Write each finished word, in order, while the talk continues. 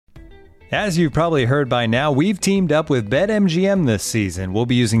As you've probably heard by now, we've teamed up with BetMGM this season. We'll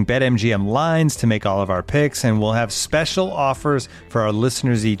be using BetMGM lines to make all of our picks, and we'll have special offers for our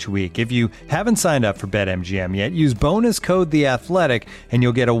listeners each week. If you haven't signed up for BetMGM yet, use bonus code The Athletic, and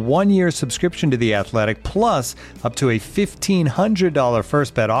you'll get a 1-year subscription to The Athletic, plus up to a $1,500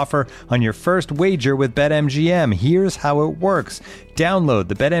 first bet offer on your first wager with BetMGM. Here's how it works. Download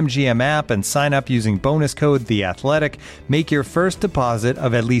the BetMGM app and sign up using bonus code The Athletic. Make your first deposit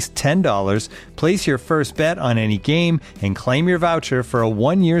of at least $10. Place your first bet on any game and claim your voucher for a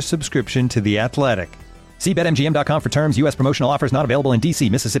 1-year subscription to The Athletic. See BetMGM.com for terms. U.S. promotional offers not available in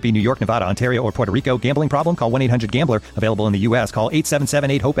D.C., Mississippi, New York, Nevada, Ontario, or Puerto Rico. Gambling problem? Call 1-800-GAMBLER. Available in the U.S. Call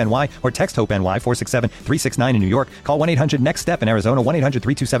 877-8-HOPE-NY or text HOPE-NY 467-369 in New York. Call 1-800-NEXT-STEP in Arizona.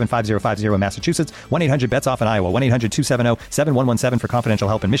 1-800-327-5050 in Massachusetts. 1-800-BETS-OFF in Iowa. 1-800-270-7117 for confidential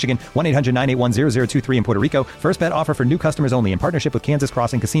help in Michigan. 1-800-981-0023 in Puerto Rico. First bet offer for new customers only in partnership with Kansas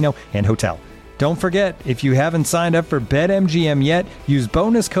Crossing Casino and Hotel. Don't forget, if you haven't signed up for BetMGM yet, use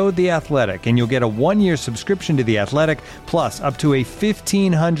bonus code The Athletic, and you'll get a 1-year subscription to The Athletic, plus up to a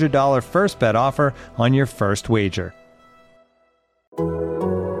 $1,500 first bet offer on your first wager.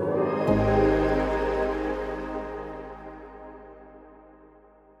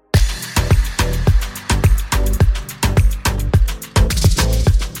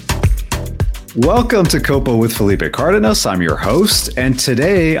 Welcome to Copa with Felipe Cardenas. I'm your host, and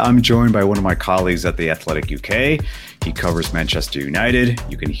today I'm joined by one of my colleagues at The Athletic UK. He covers Manchester United.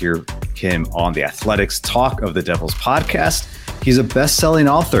 You can hear him on The Athletic's Talk of the Devils podcast. He's a best-selling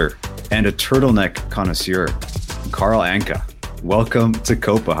author and a turtleneck connoisseur. Carl Anka, welcome to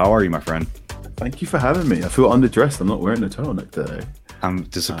Copa. How are you, my friend? Thank you for having me. I feel underdressed. I'm not wearing a turtleneck today. I'm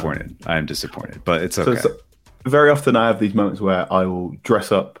disappointed. I'm disappointed, but it's okay. So very often I have these moments where I will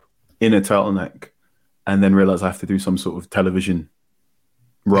dress up in a turtleneck and then realize I have to do some sort of television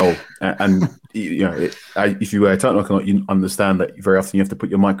role. And you know, if you wear a turtleneck or not, you understand that very often you have to put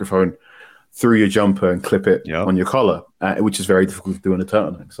your microphone through your jumper and clip it on your collar, which is very difficult to do in a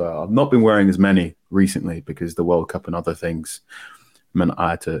turtleneck. So I've not been wearing as many recently because the World Cup and other things meant I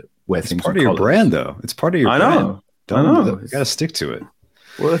had to wear things. It's part of your brand, though. It's part of your brand. I know. You got to stick to it.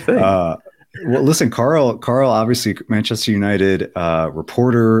 What a thing. Well, listen, Carl, obviously Manchester United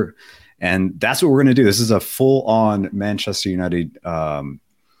reporter, and that's what we're going to do. This is a full-on Manchester United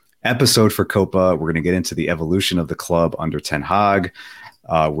episode for Copa. We're going to get into the evolution of the club under Ten Hag.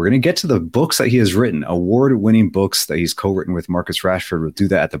 We're going to get to the books that he has written, award-winning books that he's co-written with Marcus Rashford. We'll do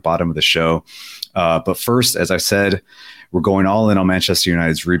that at the bottom of the show. But first, as I said, we're going all in on Manchester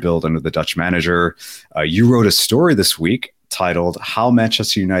United's rebuild under the Dutch manager. You wrote a story this week titled How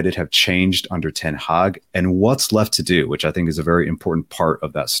Manchester United Have Changed Under Ten Hag and What's Left to Do, which I think is a very important part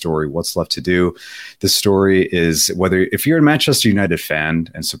of that story. What's left to do? The story is, if you're a Manchester United fan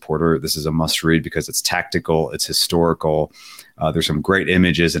and supporter, this is a must read because it's tactical, it's historical. There's some great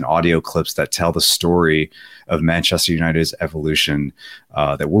images and audio clips that tell the story of Manchester United's evolution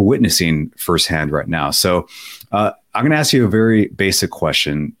that we're witnessing firsthand right now. So I'm going to ask you a very basic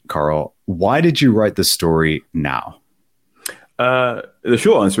question, Carl. Why did you write this story now? The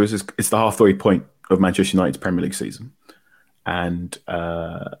short answer is it's the halfway point of Manchester United's Premier League season. And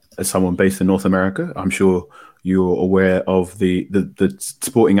as someone based in North America, I'm sure you're aware of the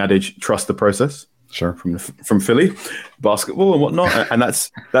sporting adage, trust the process. Sure. From Philly, basketball and whatnot. And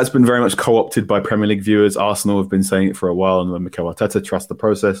that's been very much co-opted by Premier League viewers. Arsenal have been saying it for a while, and Mikel Arteta, trust the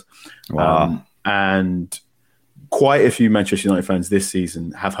process. Wow. And quite a few Manchester United fans this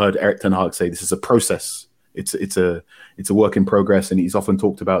season have heard Erik ten Hag say this is a process. It's a work in progress, and he's often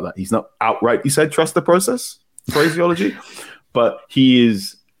talked about that. He's not outright, he said, trust the process, phraseology, but he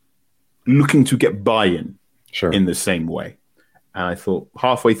is looking to get buy-in in the same way. And I thought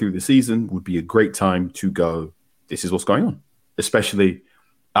halfway through the season would be a great time to go, this is what's going on, especially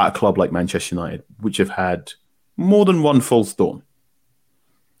at a club like Manchester United, which have had more than one false storm.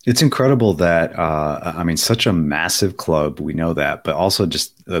 It's incredible that, such a massive club, we know that, but also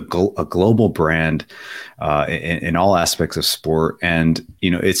just a global brand in all aspects of sport. And,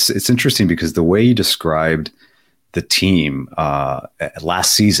 it's interesting because the way you described the team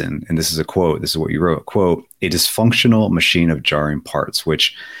last season, and this is a quote, this is what you wrote, quote, a dysfunctional machine of jarring parts,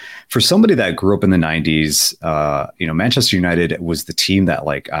 which for somebody that grew up in the 90s, Manchester United was the team that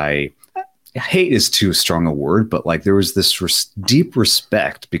hate is too strong a word, but there was this deep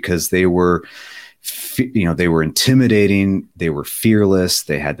respect because they were intimidating. They were fearless.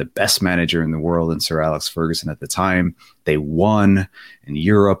 They had the best manager in the world in Sir Alex Ferguson at the time. They won in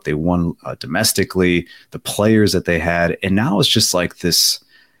Europe. They won domestically, the players that they had. And now it's just this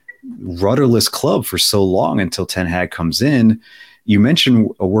rudderless club for so long until Ten Hag comes in. You mentioned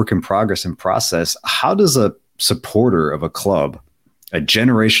a work in progress and process. How does a supporter of a club, a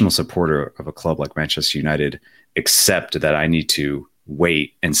generational supporter of a club like Manchester United, accept that I need to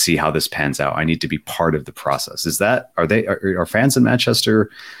wait and see how this pans out? I need to be part of the process. Are fans in Manchester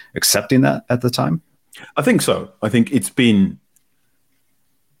accepting that at the time? I think so. I think it's been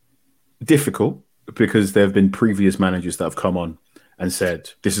difficult because there have been previous managers that have come on and said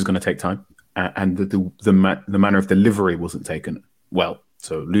this is going to take time, and the manner of delivery wasn't taken well.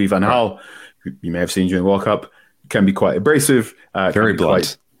 So Louis van Gaal, who you may have seen during the World Cup, can be quite abrasive, very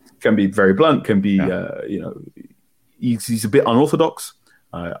blunt. Can be very blunt. Can be he's a bit unorthodox.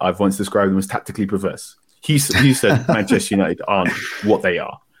 I've once described him as tactically perverse. He said Manchester United aren't what they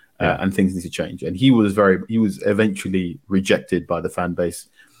are, and things need to change. And he was eventually rejected by the fan base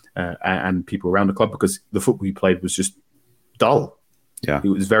and people around the club because the football he played was just dull. Yeah, it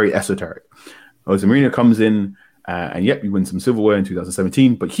was very esoteric. Jose Mourinho comes in, and we win some silverware in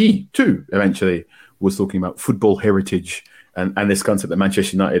 2017. But he too eventually was talking about football heritage and this concept that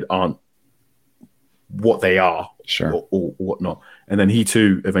Manchester United aren't what they are, or whatnot. And then he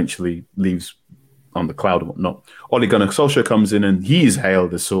too eventually leaves on the cloud and whatnot. Ole Gunnar Solskjaer comes in, and he is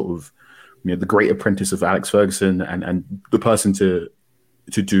hailed as sort of the great apprentice of Alex Ferguson and the person to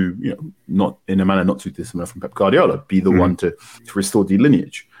do, not in a manner not too dissimilar from Pep Guardiola, be the one to restore the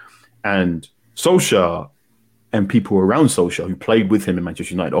lineage. And Solskjaer and people around Solskjaer who played with him in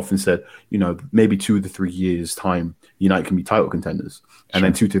Manchester United often said, maybe 2 to 3 years time, United can be title contenders. And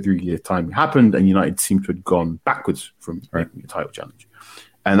then 2 to 3 years time happened, and United seemed to have gone backwards from making a title challenge.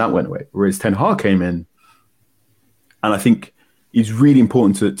 And that went away. Whereas Ten Hag came in, and I think it's really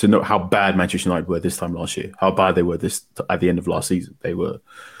important to note how bad Manchester United were this time last year, how bad they were at the end of last season. They were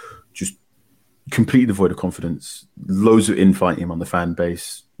just completely devoid of confidence, loads of infighting among the fan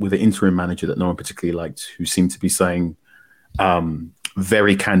base, with an interim manager that no one particularly liked, who seemed to be saying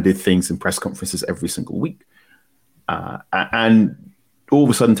very candid things in press conferences every single week. And all of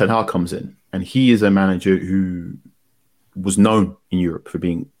a sudden, Ten Hag comes in, and he is a manager who was known in Europe for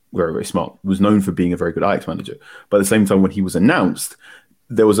being very, very smart, was known for being a very good Ajax manager. But at the same time, when he was announced,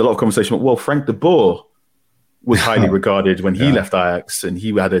 there was a lot of conversation about, Frank de Boer was highly regarded when he left Ajax, and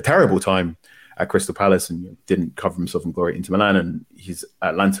he had a terrible time at Crystal Palace and didn't cover himself in glory into Milan, and his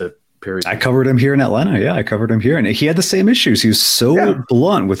Atlanta period. I covered him here in Atlanta. Yeah, I covered him here. And he had the same issues. He was so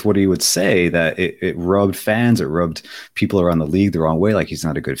blunt with what he would say that it rubbed fans, it rubbed people around the league the wrong way, like he's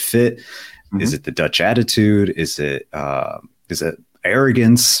not a good fit. Mm-hmm. Is it the Dutch attitude? Is it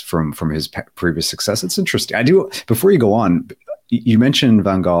arrogance from his previous success? It's interesting. Before you go on, you mentioned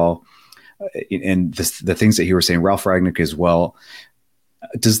Van Gaal and the things that he was saying, Ralf Rangnick as well.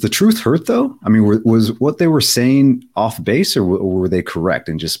 Does the truth hurt, though? I mean, was what they were saying off base, or were they correct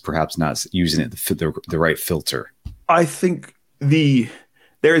and just perhaps not using it the right filter? I think there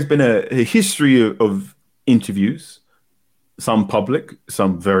has been a history of interviews, some public,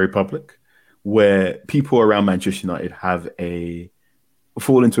 some very public, where people around Manchester United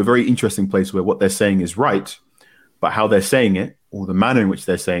fall into a very interesting place where what they're saying is right, but how they're saying it, or the manner in which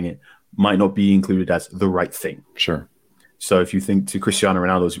they're saying it, might not be included as the right thing. Sure. So if you think to Cristiano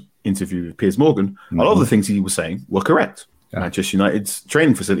Ronaldo's interview with Piers Morgan, a lot of the things he was saying were correct. Yeah. Manchester United's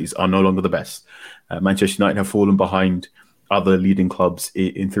training facilities are no longer the best. Manchester United have fallen behind other leading clubs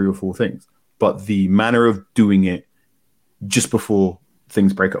in 3 or 4 things. But the manner of doing it just before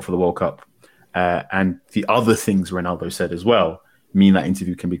things break up for the World Cup, and the other things Ronaldo said as well, mean that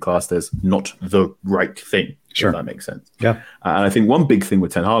interview can be classed as not the right thing. Sure. If that makes sense. Yeah. And I think one big thing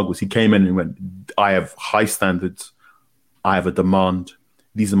with Ten Hag was he came in and went, I have high standards. I have a demand.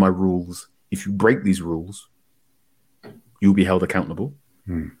 These are my rules. If you break these rules, you'll be held accountable.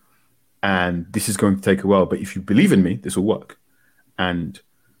 And this is going to take a while. But if you believe in me, this will work. And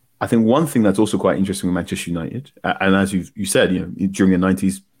I think one thing that's also quite interesting with Manchester United, and as you said, during the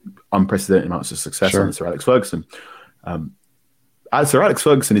 90s, unprecedented amounts of success under Sir Alex Ferguson. Sir Alex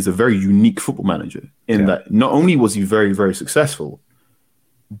Ferguson is a very unique football manager in that not only was he very, very successful,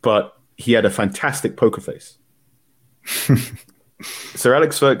 but he had a fantastic poker face. Sir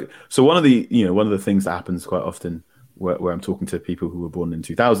Alex Ferguson. So one of the things that happens quite often where I'm talking to people who were born in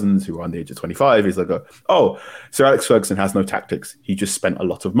 2000s who are on the age of 25 is like, Sir Alex Ferguson has no tactics. He just spent a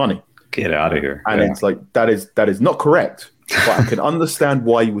lot of money. Get out of here. And it's like, that is not correct. But I can understand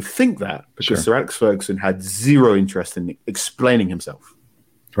why you would think that, because Sir Alex Ferguson had zero interest in explaining himself.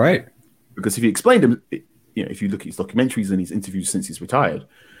 Right. Because if he explained him, if you look at his documentaries and his interviews since he's retired,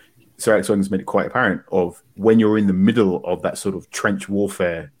 Sir Alex Ferguson's made it quite apparent of when you're in the middle of that sort of trench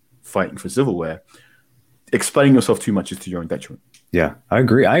warfare fighting for silverware, explaining yourself too much is to your own detriment. Yeah, I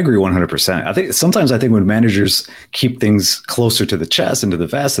agree. I agree 100%. I think when managers keep things closer to the chest and to the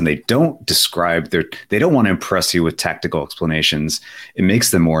vest and they don't they don't want to impress you with tactical explanations, it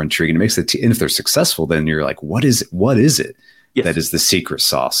makes them more intriguing. It makes and if they're successful, then you're like, what is it Yes. that is the secret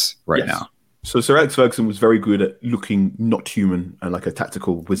sauce right now? So Sir Alex Ferguson was very good at looking not human and like a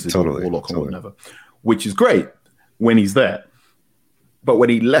tactical wizard or warlock or whatever, which is great when he's there. But when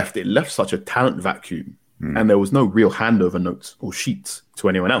he left, it left such a talent vacuum. And there was no real handover notes or sheets to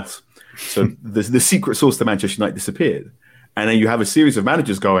anyone else. So the secret sauce to Manchester United disappeared. And then you have a series of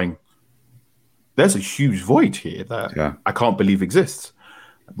managers going, there's a huge void here that I can't believe exists.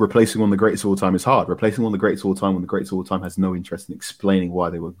 Replacing one of the greatest of all time is hard. Replacing one of the greatest of all time when the greatest of all time has no interest in explaining why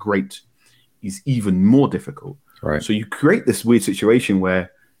they were great is even more difficult. Right. So you create this weird situation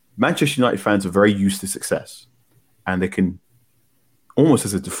where Manchester United fans are very used to success and they can almost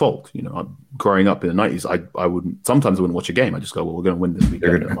as a default, growing up in the 90s, I wouldn't watch a game. I just go, well, we're going to win this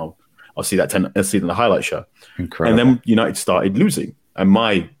weekend. And I'll see that I'll see it in the highlight show. Incredible. And then United started losing. And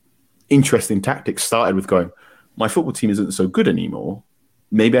my interest in tactics started with going, my football team isn't so good anymore.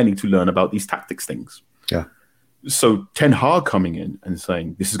 Maybe I need to learn about these tactics things. Yeah. So Ten Hag coming in and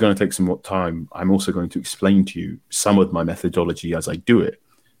saying, this is going to take some more time. I'm also going to explain to you some of my methodology as I do it.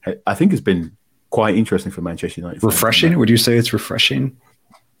 I think has been quite interesting for Manchester United. Refreshing? Would you say it's refreshing?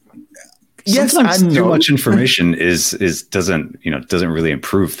 Yes, sometimes too much information doesn't really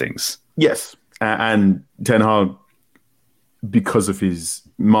improve things. Yes, and Ten Hag, because of his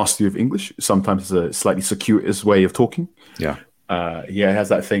mastery of English, sometimes has a slightly circuitous way of talking. Yeah. He has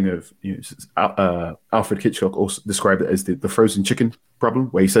that thing of Alfred Hitchcock also described it as the frozen chicken problem,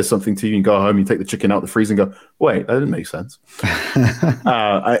 where he says something to you and go home, you take the chicken out the freezer and go, wait, that didn't make sense.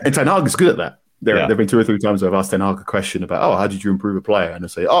 And Ten Hag is good at that. There have been 2 or 3 times where I've asked Ten Hag a question about, how did you improve a player? And I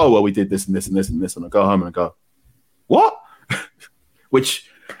say, well, we did this and this and this and this. And I go home and I go, what? Which,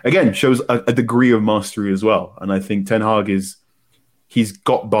 again, shows a degree of mastery as well. And I think Ten Hag he's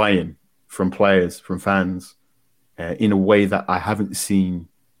got buy-in from players, from fans, in a way that I haven't seen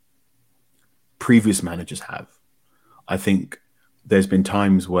previous managers have. I think there's been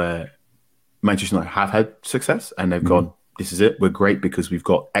times where Manchester United have had success and they've gone, this is it, we're great because we've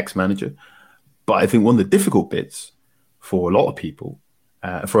got X manager. But I think one of the difficult bits for a lot of people,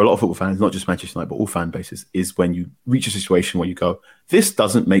 for a lot of football fans, not just Manchester United, but all fan bases, is when you reach a situation where you go, this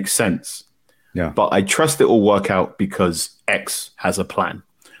doesn't make sense. Yeah. But I trust it will work out because X has a plan.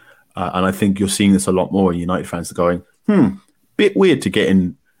 And I think you're seeing this a lot more. United fans are going, bit weird to get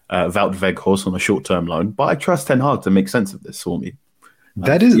in Wout Weghorst on a short-term loan, but I trust Ten Hag to make sense of this for me.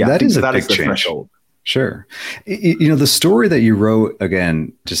 That is a big change. Threshold. Sure. The story that you wrote,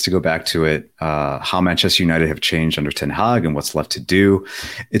 again, just to go back to it, how Manchester United have changed under Ten Hag and what's left to do.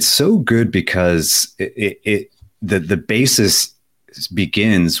 It's so good because the basis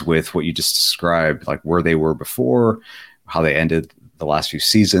begins with what you just described, like where they were before, how they ended the last few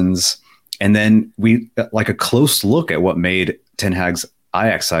seasons. And then we like a close look at what made Ten Hag's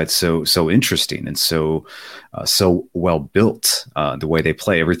Ajax side so interesting and so well built, the way they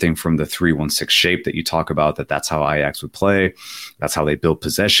play, everything from the 3-1-6 shape that you talk about, that's how Ajax would play. That's how they build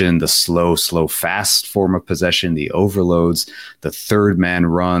possession, the slow, fast form of possession, the overloads, the third man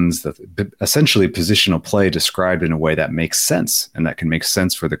runs, essentially positional play described in a way that makes sense and that can make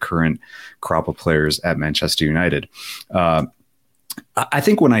sense for the current crop of players at Manchester United. I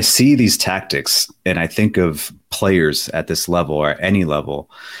think when I see these tactics and I think of players at this level or any level,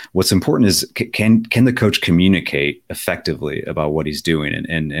 what's important is can the coach communicate effectively about what he's doing?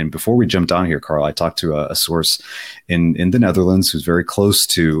 And before we jumped on here, Carl, I talked to a source in the Netherlands who's very close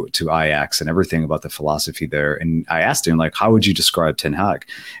to Ajax and everything about the philosophy there. And I asked him, like, how would you describe Ten Hag?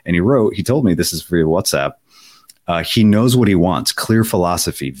 And he told me, this is via WhatsApp, he knows what he wants, clear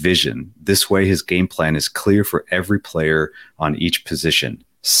philosophy, vision. This way, his game plan is clear for every player on each position.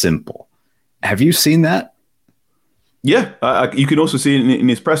 Simple. Have you seen that? Yeah, you can also see it in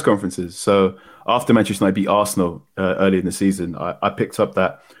his press conferences. So after Manchester United beat Arsenal early in the season, I picked up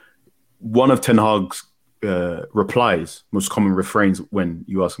that one of Ten Hag's replies, most common refrains when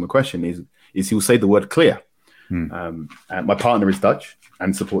you ask him a question is he will say the word clear. And my partner is Dutch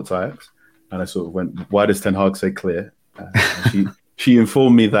and supports Ajax. And I sort of went, why does Ten Hag say clear? She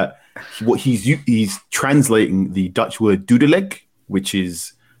informed me that what he's translating the Dutch word duidelijk, which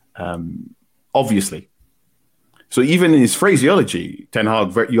is obviously. So even in his phraseology, Ten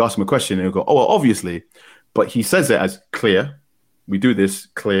Hag, you ask him a question and he'll go, oh, well, obviously. But he says it as clear. We do this,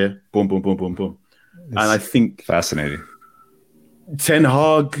 clear, boom, boom, boom, boom, boom. And I think fascinating. Ten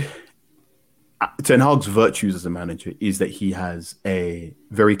Hag's virtues as a manager is that he has a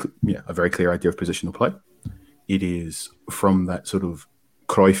very clear idea of positional play. it is from that sort of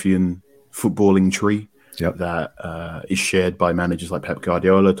Cruyffian footballing tree that is shared by managers like Pep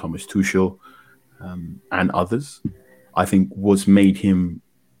Guardiola, Thomas Tuchel, and others. I think what's made him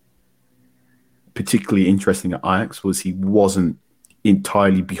particularly interesting at Ajax was he wasn't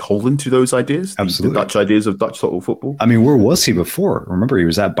entirely beholden to those ideas, the Dutch ideas of Dutch football. I mean, where was he before? Remember, he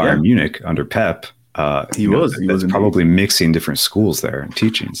was at Bayern Munich under Pep. He was probably mixing different schools there and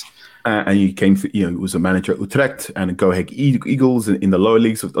teachings. And he came, was a manager at Utrecht and Go Ahead Eagles in the lower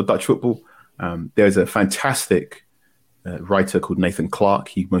leagues of Dutch football. There's a fantastic writer called Nathan Clark.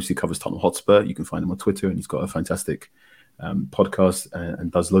 He mostly covers Tottenham Hotspur. You can find him on Twitter, and he's got a fantastic podcast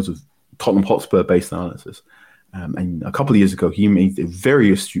and does loads of Tottenham Hotspur-based analysis. And a couple of years ago, he made a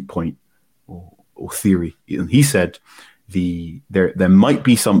very astute point or theory. And he said there might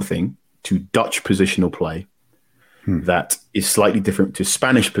be something to Dutch positional play that is slightly different to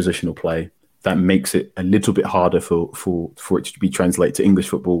Spanish positional play that makes it a little bit harder for it to be translated to English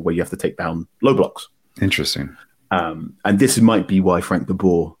football, where you have to take down low blocks. Interesting. And this might be why Frank de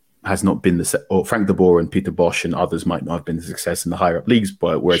Boer has not been or Frank de Boer and Peter Bosch and others might not have been the success in the higher up leagues,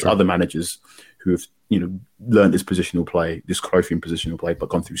 but whereas other managers who have learned this positional play, this Cruyffian positional play, but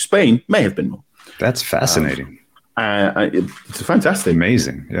gone through Spain may have been more. That's fascinating. It's a fantastic,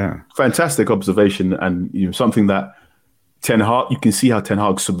 amazing, fantastic observation, and something that Ten Hag, you can see how Ten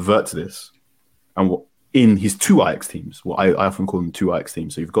Hag subverts this, and in his two Ajax teams, I often call them two Ajax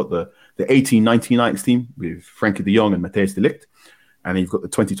teams. So you've got the 18-19 Ajax team with Frankie de Jong and Matthijs de Ligt, and then you've got the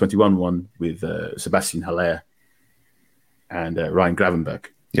 2021 one with Sebastian Haller and Ryan Gravenberch.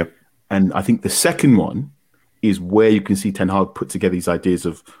 Yep. And I think the second one is where you can see Ten Hag put together these ideas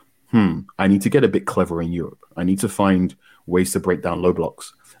of, I need to get a bit clever in Europe. I need to find ways to break down low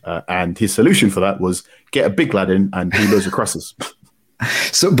blocks. And his solution for that was get a big lad in and do loads of crosses.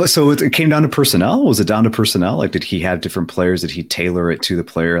 So it came down to personnel. Was it down to personnel? Like, did he have different players? Did he tailor it to the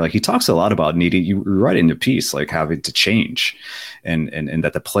player? Like, he talks a lot about needing, you write in the piece, like having to change and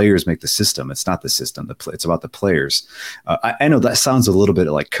that the players make the system. It's not the system. It's about the players. I know that sounds a little bit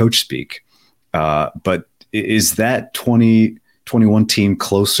like coach speak, but is that 2021 team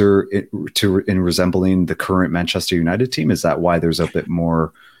closer in resembling the current Manchester United team? Is that why there's a bit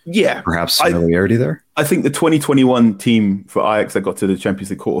more perhaps familiarity there? I think the 2021 team for Ajax that got to the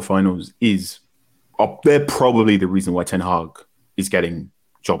Champions League quarterfinals they're probably the reason why Ten Hag is getting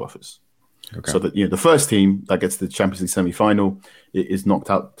job offers. Okay. So that the first team that gets to the Champions League semi-final is knocked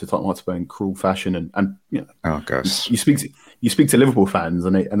out to Tottenham Hotspur in cruel fashion, and oh gosh, you speak to Liverpool fans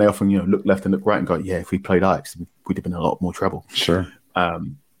and they often look left and look right and go, if we played Ajax we'd have been in a lot more trouble. Sure.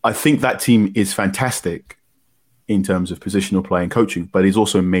 I think that team is fantastic in terms of positional play and coaching, but he's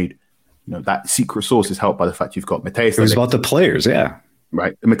also made that secret sauce is helped by the fact you've got Matthijs de Ligt. It was about the players,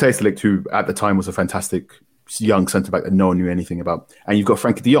 right. Matthijs de Ligt, who at the time was a fantastic young centre back that no one knew anything about, and you've got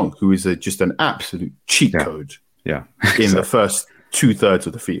Frankie de Jong, who is just an absolute cheat code. In the first 2/3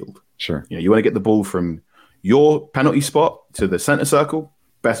 of the field. Sure. You want to get the ball from your penalty spot to the centre circle.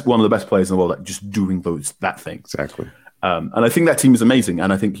 One of the best players in the world at just doing that thing. Exactly. And I think that team is amazing.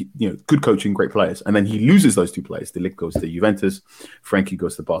 And I think good coaching, great players. And then he loses those two players. De Ligt goes to Juventus, Frankie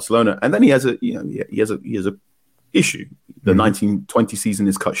goes to Barcelona, and then he has a issue. The 1920 season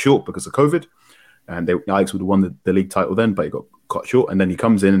is cut short because of COVID, and Ajax would have won the league title then, but it got cut short. And then he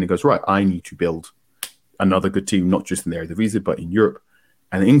comes in and he goes, right, I need to build another good team, not just in the Eredivisie, but in Europe.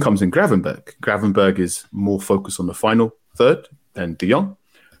 And in comes in Gravenberch. Gravenberch is more focused on the final third than De Jong.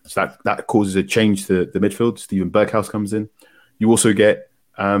 So that causes a change to the midfield. Steven Berghuis comes in. You also get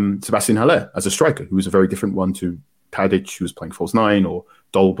Sebastian Haller as a striker, who is a very different one to Tadic, who was playing false nine, or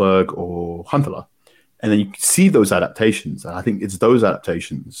Dolberg or Huntelaar. And then you see those adaptations. And I think it's those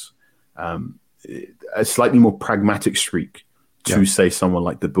adaptations, a slightly more pragmatic streak to say someone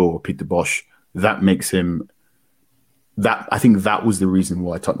like De Boer or Peter Bosch, that makes him that. I think that was the reason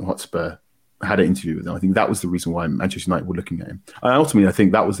why Tottenham Hotspur had an interview with him. I think that was the reason why Manchester United were looking at him. And ultimately, I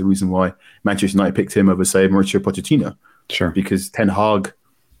think that was the reason why Manchester United picked him over, say, Mauricio Pochettino. Sure. Because Ten Hag,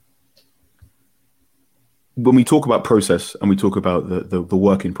 when we talk about process and we talk about the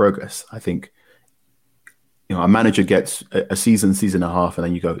work in progress, I think a manager gets a season and a half, and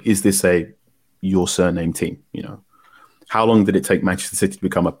then you go, is this your surname team? How long did it take Manchester City to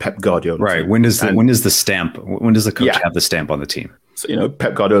become a Pep Guardiola team? Right. When does the coach have the stamp on the team? So,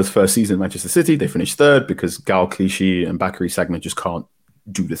 Pep Guardiola's first season at Manchester City, they finished third because Gal Clichy and Bakary Sagna just can't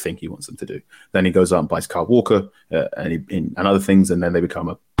do the thing he wants them to do. Then he goes out and buys Kyle Walker and other things, and then they become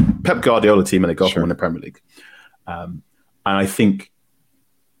a Pep Guardiola team and they go off and win the Premier League. And I think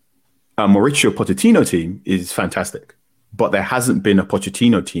a Mauricio Pochettino team is fantastic but there hasn't been a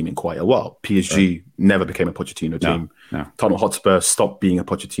Pochettino team in quite a while. PSG never became a Pochettino team. No. Tottenham Hotspur stopped being a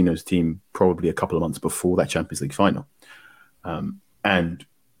Pochettino's team probably a couple of months before that Champions League final. And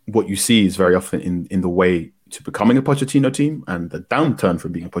what you see is very often in the way to becoming a Pochettino team and the downturn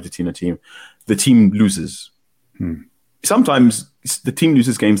from being a Pochettino team, the team loses. Sometimes the team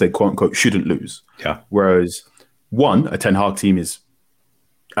loses games they quote unquote shouldn't lose. Yeah. Whereas a Ten Hag team is,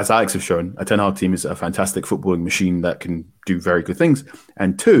 as Alex have shown, a Ten Hag team is a fantastic footballing machine that can do very good things.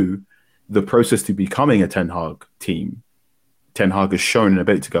 And two, the process to becoming a Ten Hag team, Ten Hag has shown an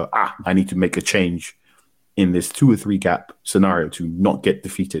ability to go, I need to make a change in this 2 or 3 gap scenario to not get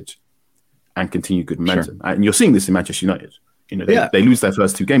defeated and continue good momentum. Sure. And you're seeing this in Manchester United. They lose their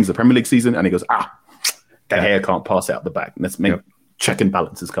first 2 games of the Premier League season, and he goes, De Gea can't pass out the back. Let's make check and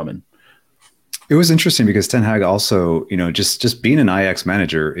balances come in. It was interesting because Ten Hag also, just being an Ajax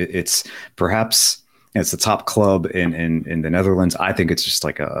manager, it's perhaps it's the top club in the Netherlands. I think it's just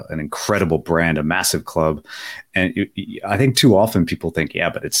like an incredible brand, a massive club. And I think too often people think,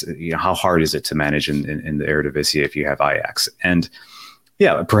 but it's, how hard is it to manage in the Eredivisie if you have Ajax? And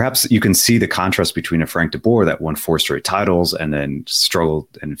yeah, perhaps you can see the contrast between a Frank de Boer that won 4 straight titles and then struggled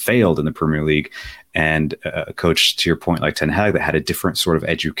and failed in the Premier League, and a coach, to your point, like Ten Hag, that had a different sort of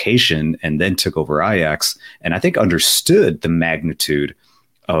education and then took over Ajax, and I think understood the magnitude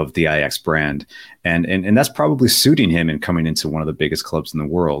of the Ajax brand, and that's probably suiting him in coming into one of the biggest clubs in the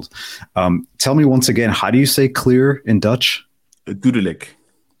world. Tell me once again, how do you say clear in Dutch? Duidelijk.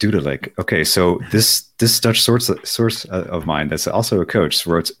 Duidelijk. Okay, so this Dutch source of mine, that's also a coach,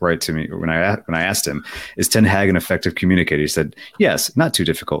 wrote right to me when I asked him, is Ten Hag an effective communicator? He said, yes, not too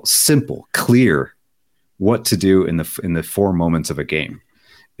difficult, simple, clear, what to do in the 4 moments of a game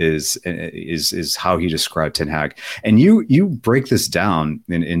is how he described Ten Hag. And you break this down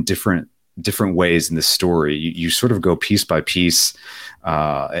in different ways in the story. You sort of go piece by piece,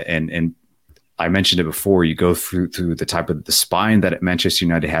 and I mentioned it before. You go through the type of the spine that Manchester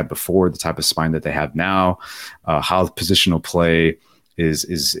United had before, the type of spine that they have now, how positional play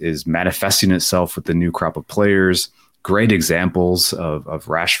is manifesting itself with the new crop of players. Great examples of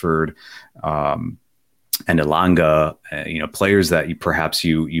Rashford and Elanga, players that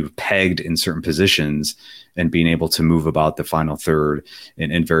you've pegged in certain positions and being able to move about the final third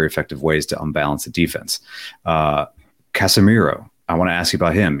in very effective ways to unbalance the defense. Casemiro, I want to ask you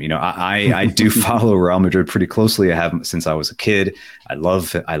about him. I do follow Real Madrid pretty closely. I have since I was a kid. I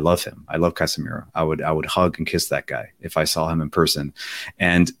love him. I love Casemiro. I would hug and kiss that guy if I saw him in person.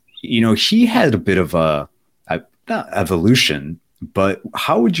 And he had a bit of a not evolution, but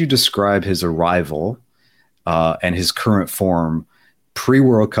how would you describe his arrival and his current form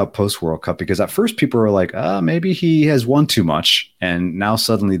pre-World Cup, post-World Cup? Because at first people were like, maybe he has won too much, and now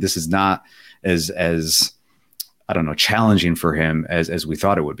suddenly this is not as I don't know, challenging for him as we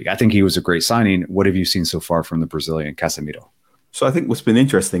thought it would be. I think he was a great signing. What have you seen so far from the Brazilian Casemiro? So I think what's been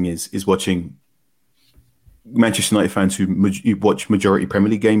interesting is watching Manchester United fans who watch majority Premier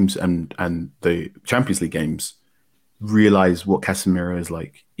League games and the Champions League games realize what Casemiro is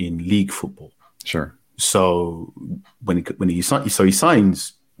like in league football. Sure. So he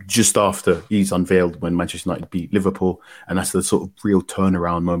signs just after he's unveiled when Manchester United beat Liverpool, and that's the sort of real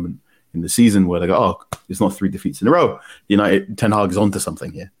turnaround moment in the season where they go, it's not 3 defeats in a row. United, Ten Hag is onto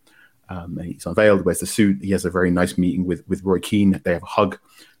something here. And he's unveiled, wears the suit. He has a very nice meeting with Roy Keane. They have a hug.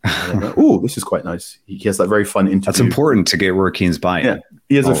 This is quite nice. He has that very fun interview. That's important to get Roy Keane's buy-in. Yeah.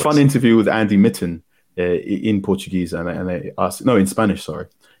 He has a fun interview with Andy Mitten in Portuguese, and they asked, in Spanish, sorry.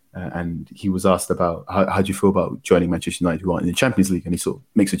 And he was asked about how do you feel about joining Manchester United, who aren't in the Champions League? And he sort of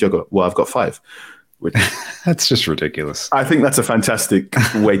makes a joke of, well, I've got 5. That's just ridiculous. I think that's a fantastic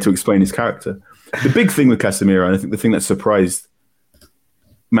way to explain his character. The big thing with Casemiro, and I think the thing that surprised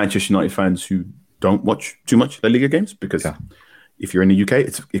Manchester United fans who don't watch too much La Liga games, because if you're in the UK,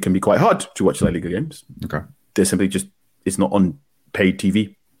 it can be quite hard to watch La Liga games. Okay, they're simply it's not on paid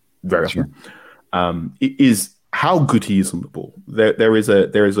TV very often. It is how good he is on the ball. There is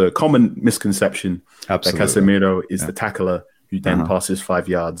a common misconception that Casemiro is the tackler who then passes 5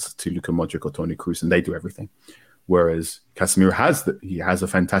 yards to Luka Modric or Toni Kroos, and they do everything. Whereas Casemiro has a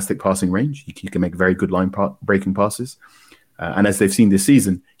fantastic passing range. He can make very good line breaking passes. And as they've seen this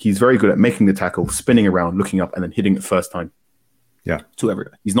season, he's very good at making the tackle, spinning around, looking up, and then hitting it first time. Yeah. To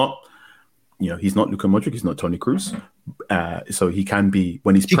everyone. He's not Luka Modric. He's not Toni Kroos. So he can be,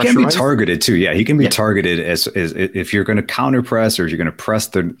 when he's pressurized. He can be targeted too. Yeah, he can be targeted as if you're going to counter press or you're going to press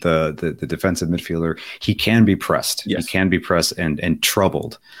the defensive midfielder. He can be pressed. Yes. He can be pressed and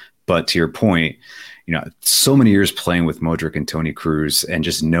troubled. But to your point, so many years playing with Modric and Toni Kroos and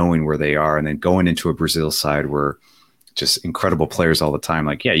just knowing where they are, and then going into a Brazil side where just incredible players all the time.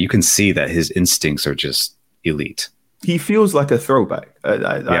 Like, yeah, you can see that his instincts are just elite. He feels like a throwback.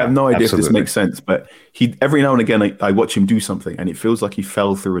 I have no idea if this makes sense, but he every now and again I watch him do something, and it feels like he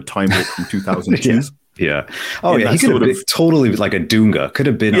fell through a time warp from 2002. Yeah. Oh, yeah. He could have been totally like a Dunga. Could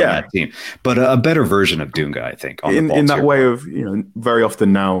have been on that team, but a better version of Dunga, I think. In that way of, very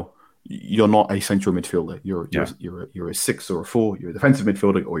often now you're not a central midfielder. You're a 6 or a 4. You're a defensive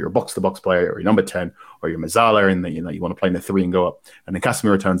midfielder, or you're a box to box player, or you're number 10, or you're Mazzala, and you want to play in the 3 and go up. And then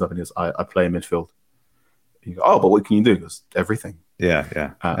Casemiro turns up and he goes, "I play in midfield." You go, "Oh, but what can you do?" He goes, "Everything."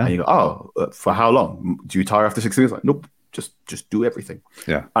 Yeah. And you go, "Oh, for how long? Do you tire after 6 years?" Like, nope, just do everything.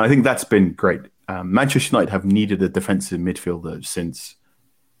 Yeah. And I think that's been great. Manchester United have needed a defensive midfielder since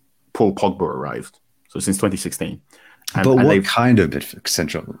Paul Pogba arrived. So since 2016. But what kind of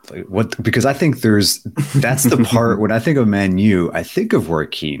central? Because I think that's the part when I think of Man U, I think of Roy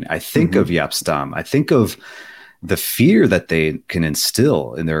Keane, I think of Jaap Stam, I think of the fear that they can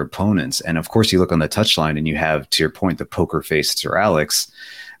instill in their opponents. And of course, you look on the touchline and you have, to your point, the poker faced Sir Alex.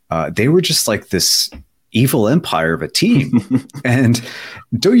 They were just like this evil empire of a team. And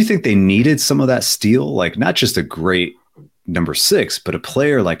don't you think they needed some of that steel? Like, not just a great number 6, but a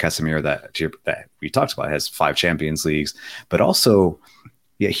player like Casemiro that we talked about has 5 Champions Leagues, but also,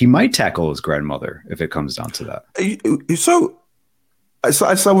 he might tackle his grandmother if it comes down to that. So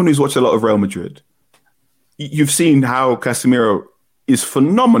as someone who's watched a lot of Real Madrid, you've seen how Casemiro is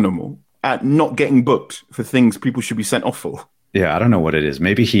phenomenal at not getting booked for things people should be sent off for. Yeah, I don't know what it is.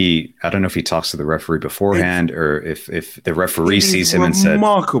 Maybe I don't know if he talks to the referee beforehand or if the referee sees him and said,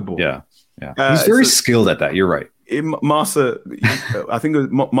 remarkable. Yeah. He's very skilled at that. You're right. Marca, I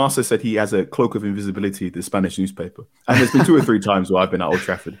think Marca said he has a cloak of invisibility at the Spanish newspaper. And there's been 2 or 3 times where I've been at Old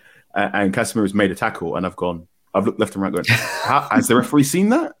Trafford and Casemiro's made a tackle and I've looked left and right going, has the referee seen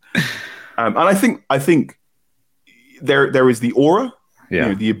that? And I think there is the aura,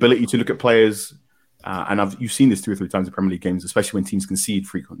 the ability to look at players. And you've seen this 2 or 3 times in Premier League games, especially when teams concede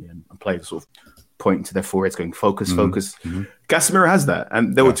frequently and players sort of pointing to their foreheads going, focus. Casemiro has that.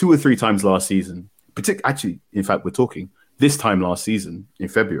 And there were 2 or 3 times last season, actually, in fact, we're talking this time last season in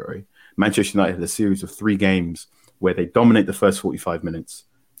February, Manchester United had a series of 3 games where they dominate the first 45 minutes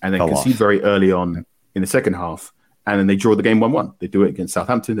and then concede very early on in the second half. And then they draw the game 1-1. They do it against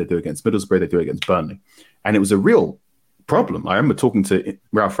Southampton. They do it against Middlesbrough. They do it against Burnley. And it was a real problem. I remember talking to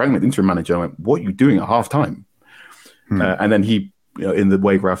Ralph Rangnick, the interim manager. I went, "What are you doing at halftime?" And then he, in the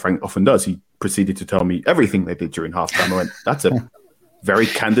way Ralph Rangnick often does, he proceeded to tell me everything they did during halftime. I went, "That's a very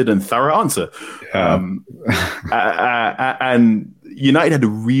candid and thorough answer." And United had a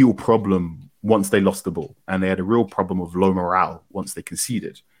real problem once they lost the ball, and they had a real problem of low morale once they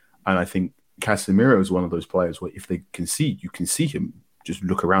conceded. And I think Casemiro is one of those players where if they concede, you can see him just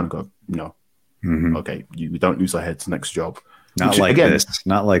look around and go, "No. Okay, we don't lose our heads. Next job." Not like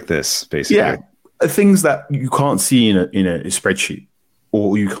this, basically. Yeah, things that you can't see in a spreadsheet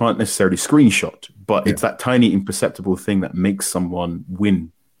or you can't necessarily screenshot, but it's that tiny imperceptible thing that makes someone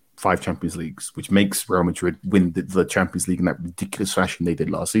win 5 Champions Leagues, which makes Real Madrid win the Champions League in that ridiculous fashion they did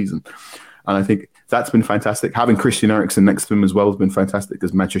last season. And I think that's been fantastic. Having Christian Eriksen next to him as well has been fantastic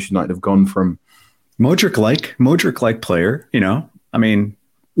because Manchester United have gone from Modric-like player, I mean,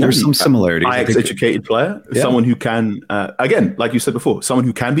 there's some similarities. Ajax-educated player, someone who can, again, like you said before, someone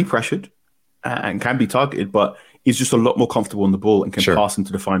who can be pressured and can be targeted, but is just a lot more comfortable on the ball and can pass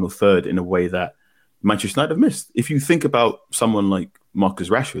into the final third in a way that Manchester United have missed. If you think about someone like Marcus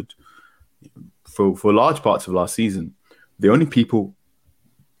Rashford, for large parts of last season, the only people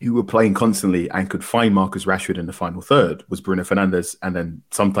who were playing constantly and could find Marcus Rashford in the final third was Bruno Fernandes and then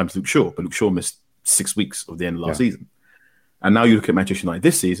sometimes Luke Shaw, but Luke Shaw missed 6 weeks of the end of last season. And now you look at Manchester United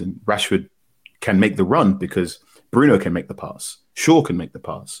this season, Rashford can make the run because Bruno can make the pass. Shaw can make the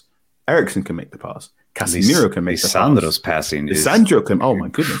pass. Eriksen can make the pass. Casemiro can make the pass. Lisandro's passing Lisandro can. Oh my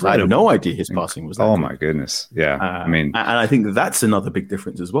goodness! I had no idea his passing was that good. My goodness! Yeah, and I think that's another big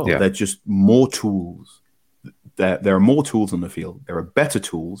difference as well. They're just more tools. There are more tools on the field. There are better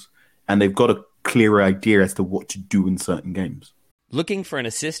tools, and they've got a clearer idea as to what to do in certain games. Looking for an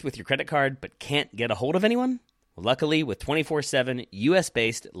assist with your credit card but can't get a hold of anyone? Well, luckily, with 24/7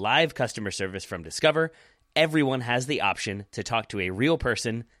 US-based live customer service from Discover, everyone has the option to talk to a real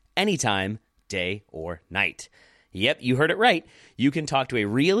person anytime, day or night. Yep, you heard it right. You can talk to a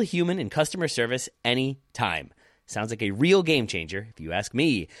real human in customer service anytime. Sounds like a real game changer, if you ask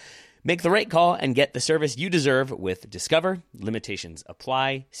me. Make the right call and get the service you deserve with Discover. Limitations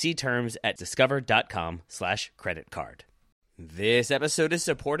apply. See terms at discover.com/creditcard. This episode is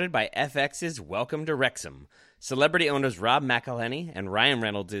supported by FX's Welcome to Wrexham. Celebrity owners Rob McElhenney and Ryan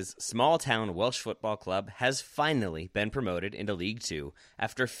Reynolds' small-town Welsh football club has finally been promoted into League Two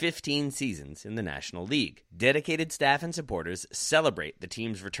after 15 seasons in the National League. Dedicated staff and supporters celebrate the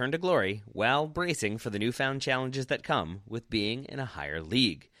team's return to glory while bracing for the newfound challenges that come with being in a higher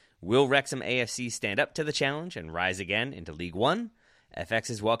league. Will Wrexham AFC stand up to the challenge and rise again into League One?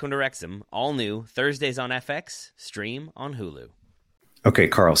 FX's Welcome to Wrexham, all new, Thursdays on FX, stream on Hulu. Okay,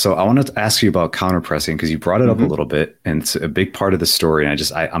 Carl. So I wanted to ask you about counterpressing because you brought it up a little bit, and it's a big part of the story.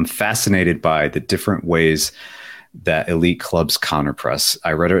 And I'm fascinated by the different ways that elite clubs counterpress.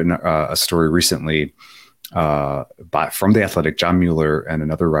 I read a story recently from The Athletic, John Mueller and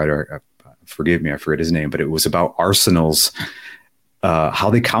another writer. Forgive me, I forget his name, but it was about Arsenal's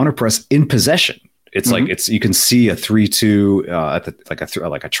how they counterpress in possession. It's like you can see a 3-2 a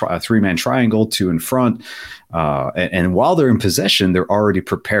 3-man triangle, 2 in front, and while they're in possession, they're already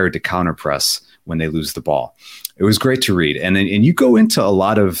prepared to counterpress when they lose the ball. It was great to read, and you go into a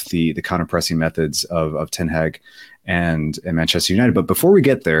lot of the counterpressing methods of Ten Hag and Manchester United. But before we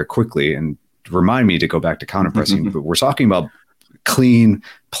get there, quickly and remind me to go back to counterpressing. But we're talking about clean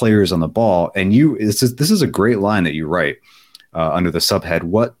players on the ball, and this is a great line that you write under the subhead.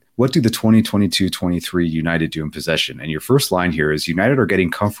 What do the 2022-23 United do in possession? And your first line here is United are getting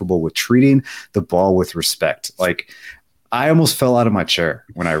comfortable with treating the ball with respect. Like, I almost fell out of my chair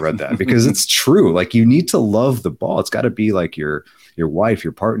when I read that because it's true. Like, you need to love the ball. It's got to be like your wife,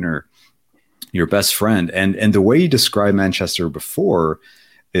 your partner, your best friend. And the way you described Manchester before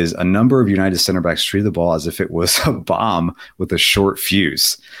is a number of United center backs treat the ball as if it was a bomb with a short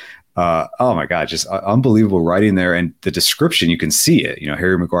fuse. Oh my God, just unbelievable writing there. And the description, you can see it.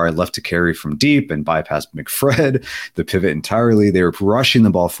 Harry Maguire left to carry from deep and bypassed McFred, the pivot entirely. They were rushing the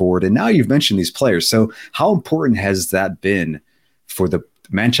ball forward. And now you've mentioned these players. So how important has that been for the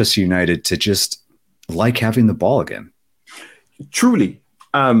Manchester United to just like having the ball again? Truly.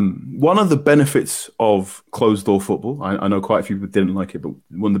 One of the benefits of closed door football, I know quite a few people didn't like it, but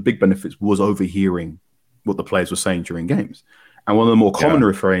one of the big benefits was overhearing what the players were saying during games. And one of the more common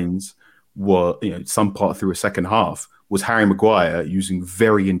refrains were, some part through a second half, was Harry Maguire using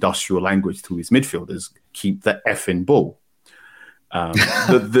very industrial language to his midfielders, keep the effing ball.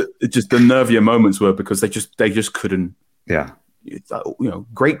 The nervier moments were because they just couldn't. Yeah.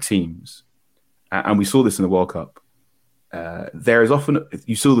 Great teams. And we saw this in the World Cup. There is often,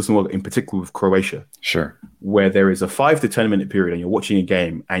 you saw this in the World Cup, in particular with Croatia. Sure. Where there is a 5 to 10 minute period and you're watching a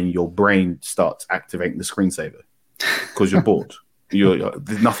game and your brain starts activating the screensaver. Because you're bored.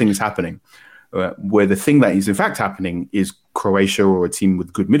 Nothing is happening. Where the thing that is in fact happening is Croatia or a team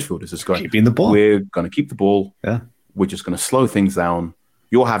with good midfielders is going, keeping the ball. We're going to keep the ball. Yeah. We're just going to slow things down.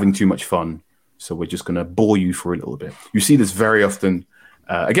 You're having too much fun. So we're just going to bore you for a little bit. You see this very often,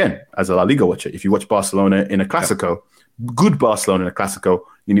 again, as a La Liga watcher. If you watch Barcelona in a Clásico, good Barcelona in a Clásico,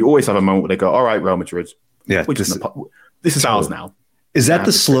 you always have a moment where they go, all right, Real Madrid. Yeah, this is ours now. Is that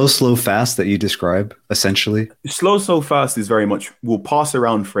the slow, fast that you describe, essentially? Slow, fast is very much, we'll pass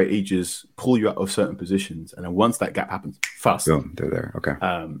around for ages, pull you out of certain positions, and then once that gap happens, fast. Boom, they're there. Okay.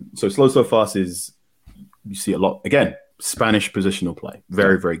 So slow, fast is, you see a lot, again, Spanish positional play.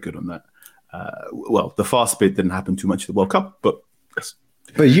 Very, very good on that. The fast bit didn't happen too much at the World Cup, but yes.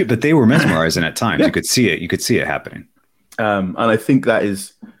 But they were mesmerizing at times. Yeah. You could see it. You could see it happening. And I think that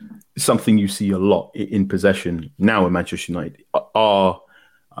is something you see a lot in possession now in Manchester United.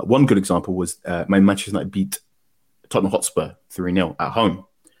 One good example was Manchester United beat Tottenham Hotspur 3-0 at home.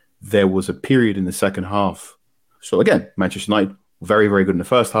 There was a period in the second half. So again, Manchester United, very, very good in the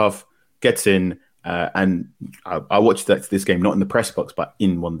first half, gets in, and I watched this game, not in the press box, but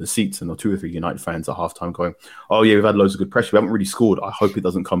in one of the seats, and there were 2 or 3 United fans at halftime going, oh yeah, we've had loads of good pressure. We haven't really scored. I hope it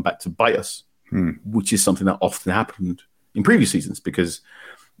doesn't come back to bite us, which is something that often happened in previous seasons, because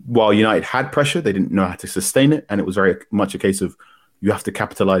while United had pressure, they didn't know how to sustain it. And it was very much a case of you have to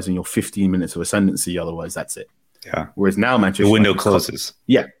capitalize on your 15 minutes of ascendancy. Otherwise, that's it. Yeah. Whereas now Manchester the window closes.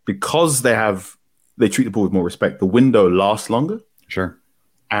 Because they treat the ball with more respect. The window lasts longer. Sure.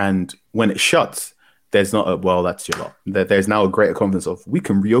 And when it shuts, there's not that's your lot. There's now a greater confidence of we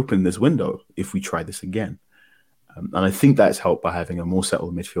can reopen this window if we try this again. And I think that's helped by having a more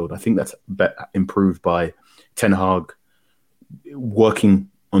settled midfield. I think that's improved by Ten Hag working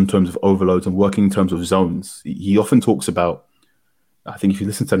on terms of overloads and working in terms of zones. He often talks about, I think if you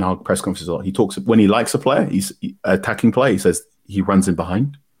listen to Ten Hag press conferences a lot, he talks, when he likes a player, he's attacking play, he says he runs in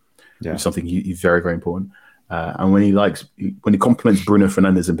behind, which is something he's very, very important. And when he compliments Bruno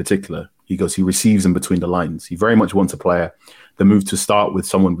Fernandes in particular, he goes, he receives in between the lines. He very much wants a player that moves to start with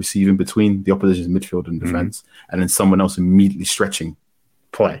someone receiving between the opposition's midfield and defense, and then someone else immediately stretching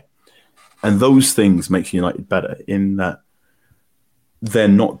play. And those things make United better in that they're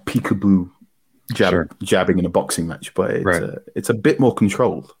not peekaboo jabbing in a boxing match, but it's a bit more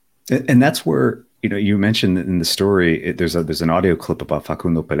controlled. And that's where, you mentioned in the story, there's an audio clip about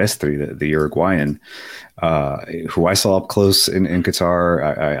Facundo Pelestri, the Uruguayan, who I saw up close in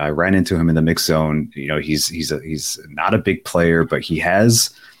Qatar. I ran into him in the mix zone. He's not a big player, but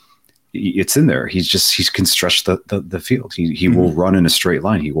it's in there. He can stretch the field. He will run in a straight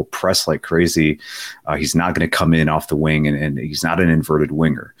line. He will press like crazy. He's not going to come in off the wing, and he's not an inverted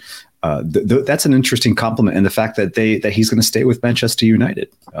winger. That's an interesting compliment, and the fact that he's going to stay with Manchester United.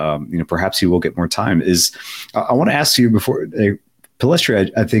 Perhaps he will get more time. I want to ask you before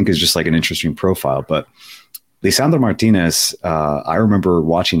Pelestri, I think is just like an interesting profile, but Lisandro Martinez, I remember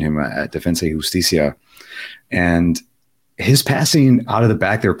watching him at Defensa y Justicia, and his passing out of the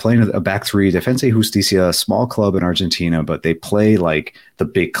back, they're playing a back three. Defensa y Justicia, a small club in Argentina, but they play like the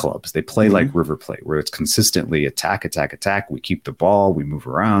big clubs. They play like River Plate, where it's consistently attack. We keep the ball, we move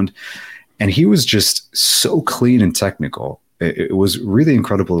around. And he was just so clean and technical. It was really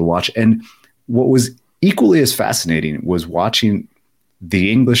incredible to watch. And what was equally as fascinating was watching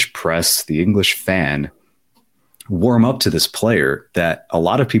the English press, the English fan, warm up to this player that a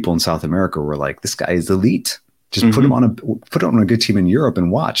lot of people in South America were like, this guy is elite. Just put him on a good team in Europe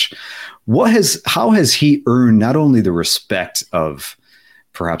and watch. How has he earned not only the respect of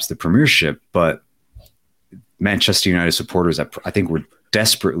perhaps the Premiership, but Manchester United supporters that I think were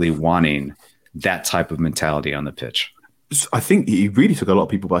desperately wanting that type of mentality on the pitch? I think he really took a lot of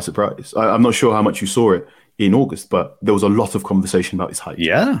people by surprise. I'm not sure how much you saw it in August, but there was a lot of conversation about his height.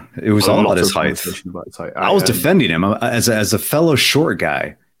 Yeah, it was all about his height. I was defending him as a fellow short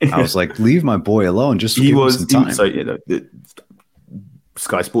guy. I was like, leave my boy alone. Just give him some time.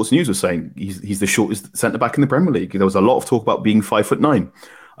 Sky Sports News was saying he's the shortest centre back in the Premier League. There was a lot of talk about being 5'9".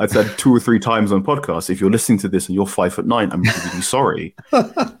 I've said 2 or 3 times on podcasts, if you're listening to this and you're 5'9", I'm really sorry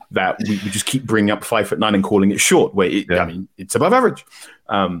that we just keep bringing up 5'9" and calling it short. I mean, it's above average.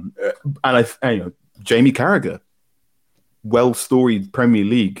 Jamie Carragher, well-storied Premier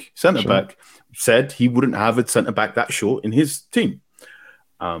League centre back, said he wouldn't have a centre back that short in his team.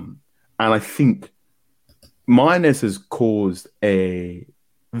 And I think Maynez has caused a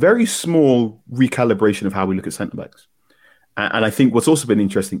very small recalibration of how we look at centre backs. And I think what's also been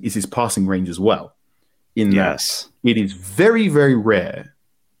interesting is his passing range as well. That it is very, very rare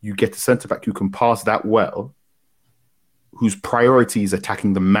you get a centre back who can pass that well, whose priority is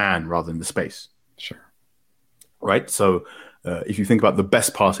attacking the man rather than the space. Sure. Right? So if you think about the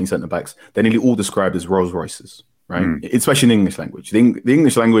best passing centre backs, they're nearly all described as Rolls Royces. Right, especially in the English language. The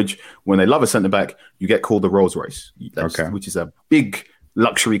English language, when they love a centre back, you get called the Rolls Royce, which is a big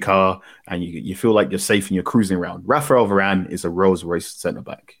luxury car, and you feel like you're safe and you're cruising around. Rafael Varane is a Rolls Royce centre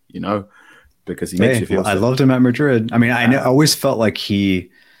back, because he makes you feel safe. I loved him at Madrid. I mean, I always felt like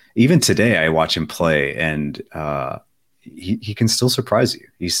even today, I watch him play, and he can still surprise you.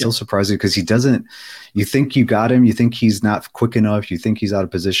 He's still surprising because he doesn't. You think you got him. You think he's not quick enough. You think he's out of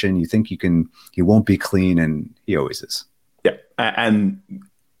position. You think he won't be clean, and he always is. Yeah, and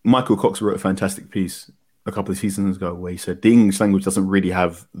Michael Cox wrote a fantastic piece a couple of seasons ago where he said the English language doesn't really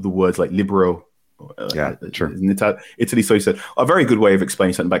have the words like libero. True. In Italy, so he said a very good way of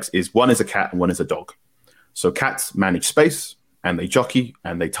explaining centre backs is one is a cat and one is a dog. So cats manage space, and they jockey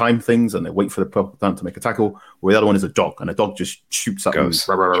and they time things and they wait for the proper time to make a tackle, where the other one is a dog, and a dog just shoots up and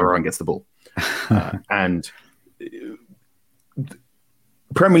gets the ball. And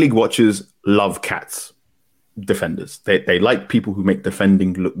Premier League watchers love cats defenders. They like people who make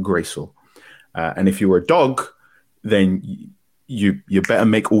defending look graceful. And if you're a dog, then you better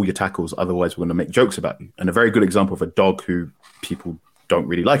make all your tackles, otherwise we're going to make jokes about you. And a very good example of a dog who people don't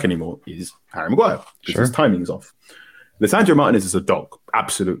really like anymore is Harry Maguire, because his timing is off. Lisandro Martinez is a dog,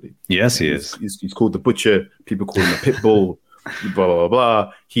 absolutely. Yes, he is. He's called the Butcher. People call him a pit bull. Blah blah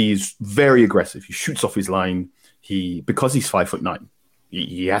blah. He's very aggressive. He shoots off his line. Because he's 5'9",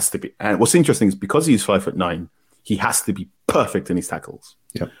 he has to be. And what's interesting is because he's 5'9", he has to be perfect in his tackles.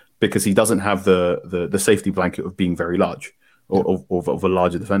 Yep. Because he doesn't have the safety blanket of being very large or of a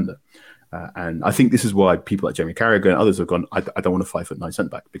larger defender. And I think this is why people like Jamie Carragher and others have gone, I don't want a 5'9" centre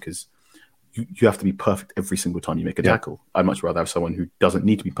back, because you have to be perfect every single time you make a tackle. I'd much rather have someone who doesn't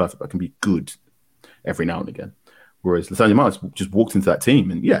need to be perfect but can be good every now and again. Whereas Lisandro Martinez just walked into that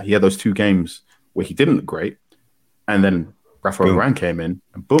team, and he had those 2 games where he didn't look great, and then Rafael Varane came in,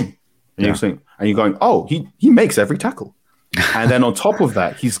 and boom, and you're going, oh, he makes every tackle, and then on top of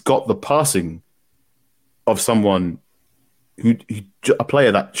that, he's got the passing of someone who a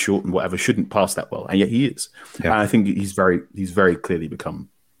player that short and whatever shouldn't pass that well, and yet he is. Yeah. And I think he's very clearly become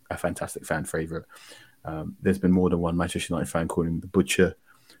a fantastic fan favorite. There's been more than one Manchester United fan calling him the Butcher.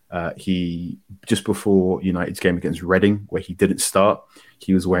 He just before United's game against Reading, where he didn't start,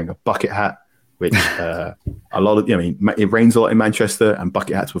 he was wearing a bucket hat, which a lot of it rains a lot in Manchester, and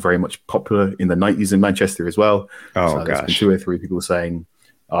bucket hats were very much popular in the 90s in Manchester as well. Oh, there's been 2 or 3 people saying,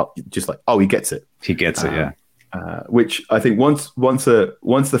 he gets it. He gets it, yeah. Which I think once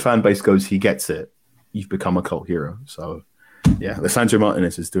the fan base goes, he gets it, you've become a cult hero. So yeah, Lisandro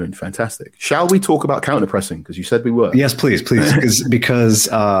Martinez is doing fantastic. Shall we talk about counter pressing? Because you said we were. Yes, please, because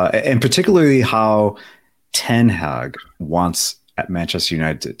and particularly how Ten Hag wants at Manchester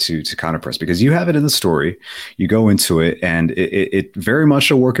United to counter press, because you have it in the story, you go into it, and it very much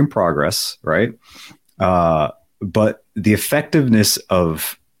a work in progress, right? But the effectiveness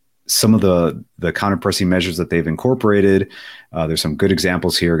of some of the counter pressing measures that they've incorporated, there's some good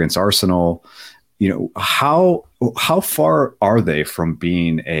examples here against Arsenal. How far are they from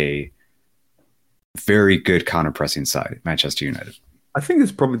being a very good counter pressing side, Manchester United? I think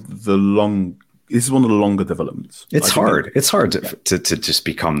it's probably this is one of the longer developments. It's hard to just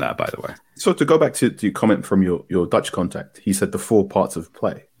become that, by the way. So to go back to your comment from your Dutch contact, he said the 4 parts of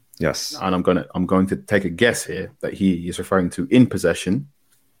play. Yes. And I'm going to take a guess here that he is referring to in possession,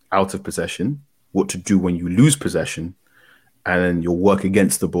 out of possession, what to do when you lose possession, and then your work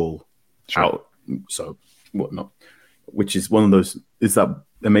against the ball out. So whatnot, which is one of those, is that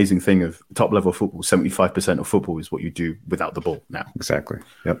amazing thing of top level football. 75% of football is what you do without the ball now. Exactly.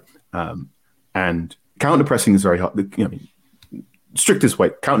 Yep. And counter pressing is very hard. Strictest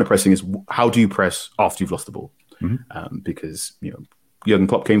way, counter pressing is how do you press after you've lost the ball? Mm-hmm. Because Jurgen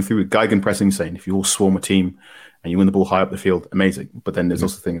Klopp came through with Geigen pressing, saying if you all swarm a team and you win the ball high up the field, amazing. But then there's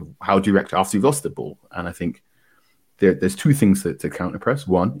also the thing of how do you react after you've lost the ball? And I think there's 2 things to counter press.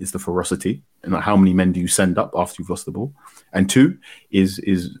 One is the ferocity, and how many men do you send up after you've lost the ball? And 2 is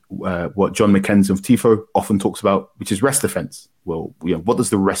what John McKenzie of Tifo often talks about, which is rest defense. Well, what does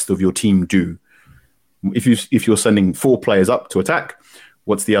the rest of your team do? If you're sending 4 players up to attack,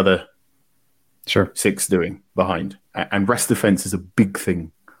 what's the other 6 doing behind? And rest defense is a big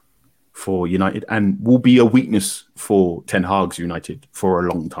thing for United, and will be a weakness for Ten Hag's United for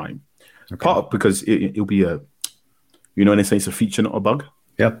a long time. Okay. Part because it'll be when they say it's a feature, not a bug.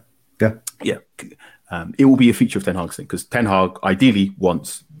 Yep. Yeah. It will be a feature of Ten Hag's thing, because Ten Hag ideally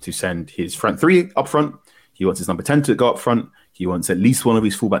wants to send his front 3 up front. He wants his number 10 to go up front. He wants at least one of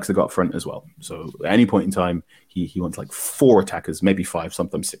his fullbacks to go up front as well. So at any point in time, he wants like 4 attackers, maybe 5,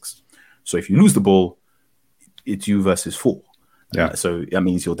 sometimes 6. So if you lose the ball, it's you versus 4. Yeah. So that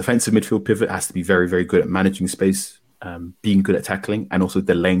means your defensive midfield pivot has to be very, very good at managing space, being good at tackling, and also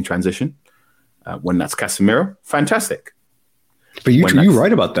delaying transition. When that's Casemiro, fantastic. But you're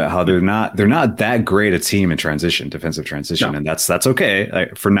right about that. How they're not that great a team in defensive transition, and that's okay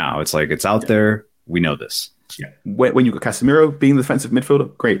for now. It's like it's out there. We know this. Yeah. When you got Casemiro being the defensive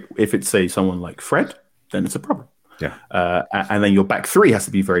midfielder, great. If it's someone like Fred, then it's a problem. Yeah. And then your back 3 has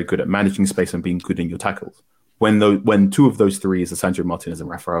to be very good at managing space and being good in your tackles. When 2 of those 3 is Lisandro Martinez and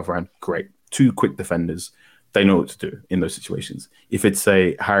Rafael Varane, great. 2 quick defenders. They know what to do in those situations. If it's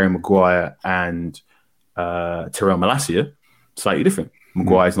Harry Maguire and Tyrell Malacia, slightly different.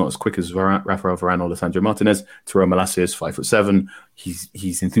 Maguire's not as quick as Rafael Varane or Lisandro Martinez. Tyrell Malacia is 5'7".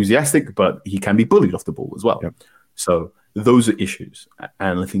 He's enthusiastic, but he can be bullied off the ball as well. Yep. So those are issues,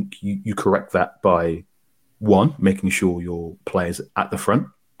 and I think you correct that by 1, making sure your players at the front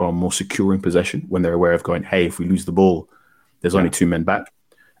are more secure in possession when they're aware of going, hey, if we lose the ball, there's only 2 men back,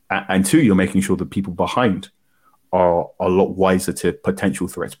 and 2, you're making sure the people behind are a lot wiser to potential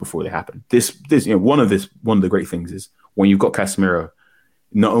threats before they happen. This one of the great things is when you've got Casemiro,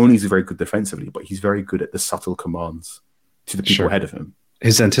 not only is he very good defensively, but he's very good at the subtle commands to the people ahead of him.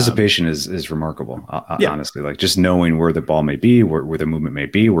 His anticipation is remarkable, honestly. Like just knowing where the ball may be, where the movement may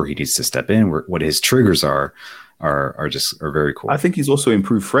be, where he needs to step in, what his triggers are very cool. I think he's also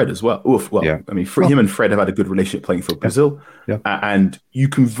improved Fred as well. Him and Fred have had a good relationship playing for Brazil. Yeah. And you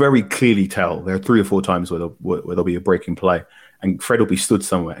can very clearly tell there are 3 or 4 times where there'll be a breaking play and Fred will be stood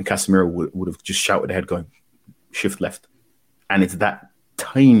somewhere and Casemiro would have just shouted ahead going, shift left. And it's that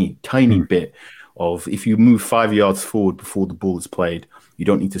tiny bit of if you move 5 yards forward before the ball is played, you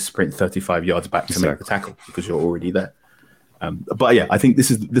don't need to sprint 35 yards back to make the tackle because you're already there. But yeah, I think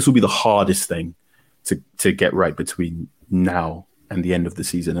this will be the hardest thing to get right between now and the end of the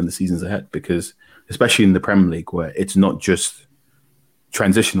season and the seasons ahead, because especially in the Premier League where it's not just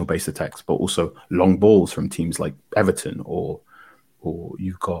transitional based attacks, but also long balls from teams like Everton or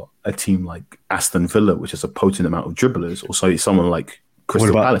you've got a team like Aston Villa, which has a potent amount of dribblers, or someone like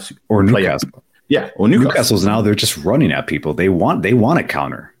Crystal Palace or Newcastle. Or Newcastle. Newcastle's now they're just running at people. They want a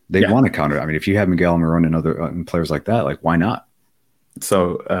counter. They want to counter. I mean, if you have Miguel Almiron and other players like that, like why not?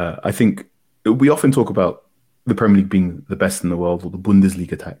 So I think we often talk about the Premier League being the best in the world, or the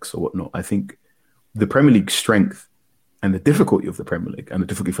Bundesliga tax or whatnot. I think the Premier League strength and the difficulty of the Premier League, and the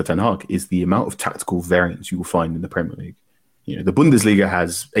difficulty for Ten Hag, is the amount of tactical variance you will find in the Premier League. You know, the Bundesliga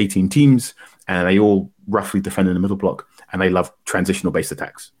has 18 teams, and they all roughly defend in the middle block, and they love transitional-based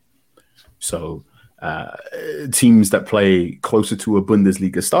attacks. So teams that play closer to a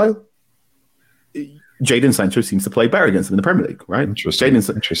Bundesliga style, Jadon Sancho seems to play better against them in the Premier League, right? Interesting.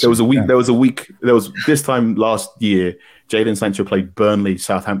 There was this time last year, Jadon Sancho played Burnley,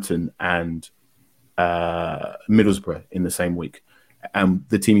 Southampton, and Middlesbrough in the same week. And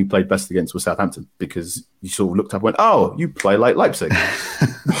the team he played best against was Southampton, because you sort of looked up and went, oh, you play like Leipzig.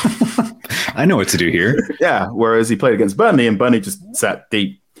 I know what to do here. Yeah, whereas he played against Burnley, and Burnley just sat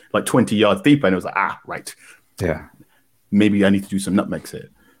deep, like 20 yards deep, and it was like, right. Yeah. Maybe I need to do some nutmegs here.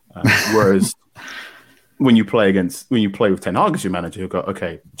 Whereas when you play with Ten Hag as your manager, you'll go,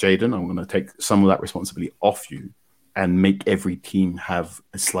 okay, Jadon, I'm going to take some of that responsibility off you and make every team have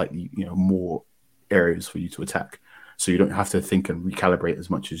a slightly, more areas for you to attack. So you don't have to think and recalibrate as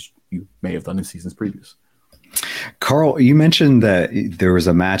much as you may have done in seasons previous. Carl, you mentioned that there was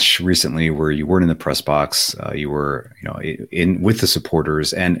a match recently where you weren't in the press box. You were, in with the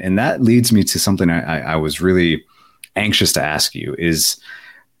supporters, and that leads me to something I was really anxious to ask you is,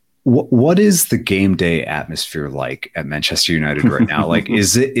 what is the game day atmosphere like at Manchester United right now? Like,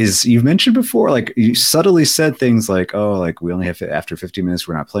 is you've mentioned before, like you subtly said things like, oh, like we only have after 50 minutes,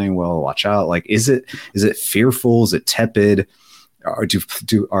 we're not playing well, watch out. Like, is it fearful? Is it tepid? Or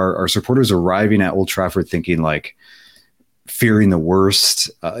are supporters arriving at Old Trafford thinking like fearing the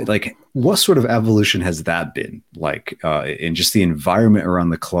worst? Like, what sort of evolution has that been like in just the environment around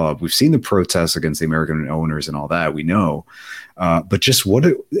the club? We've seen the protests against the American owners and all that, we know. But just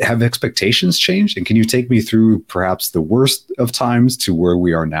have expectations changed? And can you take me through perhaps the worst of times to where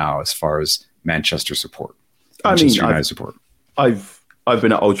we are now as far as Manchester support? United support. I've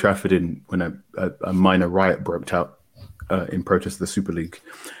been at Old Trafford when a minor riot broke out in protest of the Super League,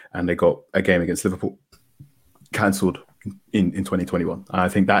 and they got a game against Liverpool cancelled in 2021. I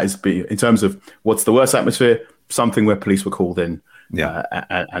think that is, in terms of what's the worst atmosphere, something where police were called in,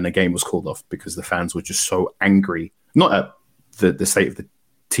 and the game was called off because the fans were just so angry, not at the state of the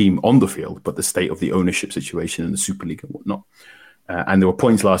team on the field, but the state of the ownership situation in the Super League and whatnot. And there were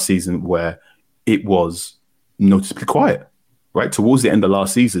points last season where it was noticeably quiet, right? Towards the end of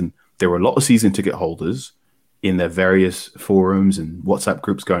last season, there were a lot of season ticket holders in their various forums and WhatsApp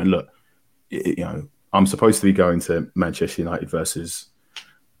groups going, look, I'm supposed to be going to Manchester United versus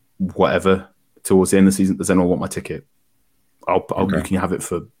whatever towards the end of the season. Does anyone want my ticket? You can have it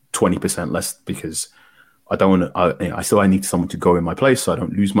for 20% less, because I don't want to. I need someone to go in my place so I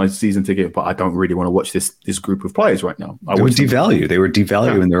don't lose my season ticket. But I don't really want to watch this group of players right now. They were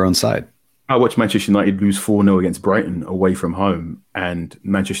devaluing their own side. I watched Manchester United lose 4-0 against Brighton away from home, and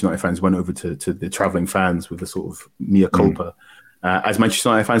Manchester United fans went over to the travelling fans with a sort of mea culpa. As Manchester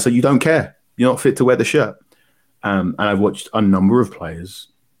United fans say, you don't care. You're not fit to wear the shirt. And I've watched a number of players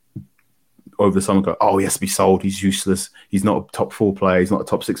over the summer go, oh, he has to be sold. He's useless. He's not a top 4 player. He's not a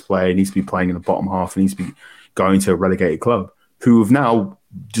top 6 player. He needs to be playing in the bottom half. He needs to be going to a relegated club, who have now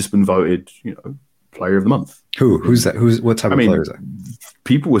just been voted, player of the month. Who's that? What type of player is that?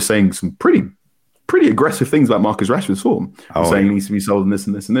 People were saying some pretty aggressive things about Marcus Rashford's form, saying he needs to be sold in this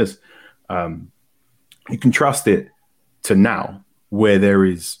and this and this. You contrast it to now, where there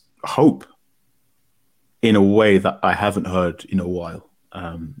is hope in a way that I haven't heard in a while.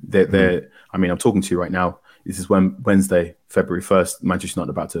 I'm talking to you right now. This is Wednesday, February 1st. Manchester United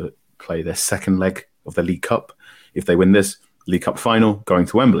about to play their second leg of the League Cup. If they win this League Cup final, going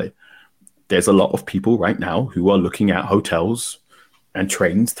to Wembley. There's a lot of people right now who are looking at hotels and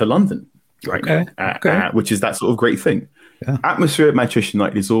trains to London, right? Okay. Which is that sort of great thing. Yeah. Atmosphere at Manchester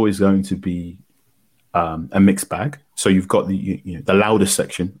United is always going to be a mixed bag. So you've got the loudest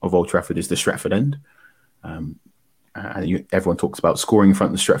section of Old Trafford is the Stratford end. And everyone talks about scoring in front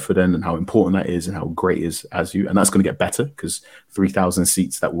of the Stratford end and how important that is and how great it is and that's going to get better, because 3,000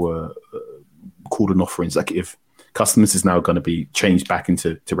 seats that were called off for executive customers is now going to be changed back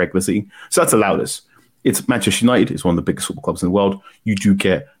into regular seating. So that's the loudest. It's Manchester United. It's one of the biggest football clubs in the world. You do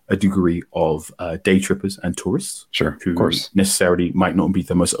get a degree of day trippers and tourists, sure, who of course, necessarily might not be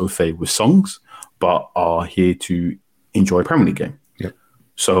the most au fait with songs, but are here to enjoy a Premier League game. Yep.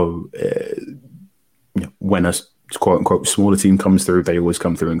 So when a quote unquote smaller team comes through, they always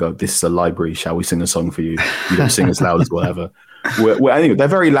come through and go, this is a library, shall we sing a song for you? You don't sing as loud as whatever. I think they're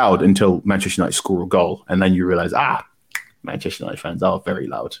very loud until Manchester United score a goal, and then you realize, Manchester United fans are very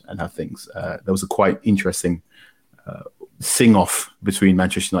loud and have things. There was a quite interesting sing-off between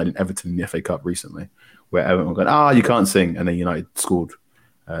Manchester United and Everton in the FA Cup recently, where Everton were going, you can't sing, and then United scored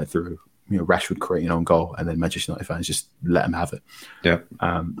through Rashford creating an own goal, and then Manchester United fans just let them have it. Yeah.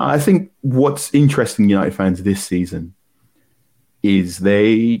 I think what's interesting United fans this season is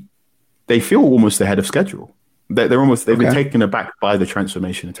they feel almost ahead of schedule. They've been taken aback by the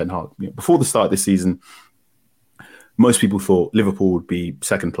transformation of Ten Hag. Before the start of this season, most people thought Liverpool would be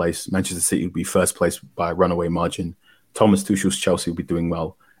second place, Manchester City would be first place by a runaway margin, Thomas Tuchel's Chelsea would be doing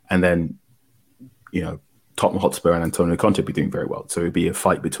well, and then Tottenham Hotspur and Antonio Conte would be doing very well. So it would be a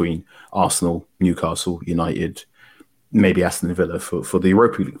fight between Arsenal, Newcastle, United, maybe Aston Villa for the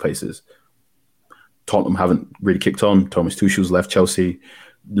Europa League places. Tottenham haven't really kicked on. Thomas Tuchel's left Chelsea.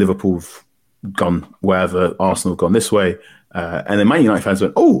 Liverpool have gone wherever. Arsenal have gone this way. And then Man United fans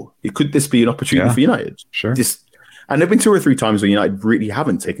went, could this be an opportunity for United? Sure. And there have been 2 or 3 times where United really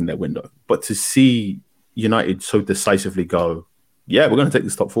haven't taken their window. But to see United so decisively go, we're going to take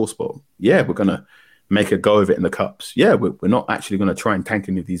this top 4 spot. We're going to make a go of it in the cups. We're not actually going to try and tank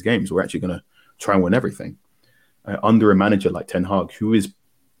any of these games. We're actually going to try and win everything. Under a manager like Ten Hag,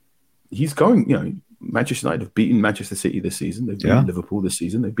 he's going, Manchester United have beaten Manchester City this season. They've beaten Liverpool this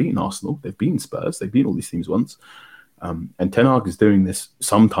season. They've beaten Arsenal. They've beaten Spurs. They've beaten all these teams once. And Ten Hag is doing this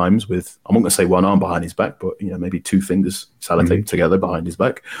sometimes with, I'm not going to say one arm behind his back, but maybe 2 fingers sellotaped together behind his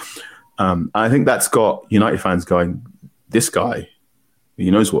back. I think that's got United fans going, this guy, he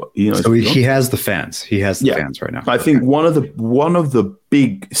knows what he knows. So he has the fans. He has the fans right now. I think one of the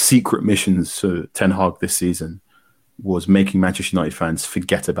big secret missions to Ten Hag this season was making Manchester United fans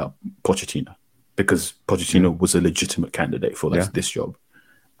forget about Pochettino, because Pochettino was a legitimate candidate for this job.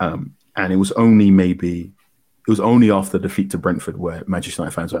 And it was only after the defeat to Brentford where Manchester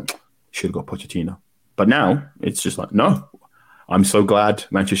United fans went, should have got Pochettino. But now it's just like, no, I'm so glad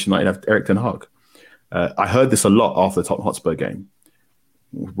Manchester United have Erik ten Hag. I heard this a lot after the Tottenham Hotspur game,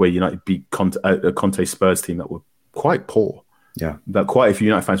 where United beat a Conte Spurs team that were quite poor. Yeah. That quite a few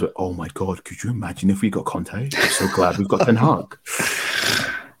United fans were, oh my God, could you imagine if we got Conte? I'm so glad we've got Ten Hag.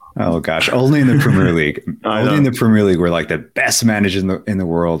 Oh gosh, only in the Premier League. Only in the Premier League, where like the best managers in the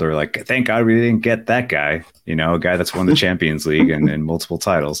world are like, thank God we didn't get that guy. A guy that's won the Champions League and multiple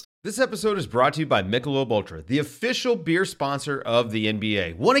titles. This episode is brought to you by Michelob Ultra, the official beer sponsor of the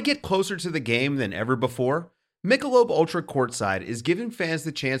NBA. Want to get closer to the game than ever before? Michelob Ultra Courtside is giving fans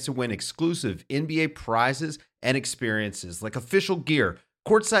the chance to win exclusive NBA prizes and experiences like official gear,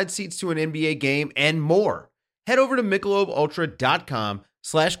 courtside seats to an NBA game, and more. Head over to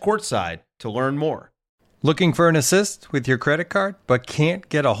MichelobUltra.com/courtside to learn more. Looking for an assist with your credit card but can't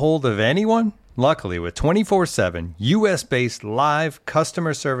get a hold of anyone? Luckily, with 24/7 US-based live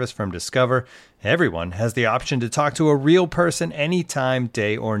customer service from Discover, everyone has the option to talk to a real person anytime,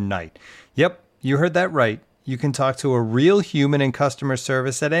 day or night. Yep, you heard that right. You can talk to a real human in customer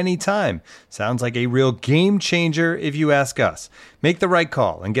service at any time. Sounds like a real game changer if you ask us. Make the right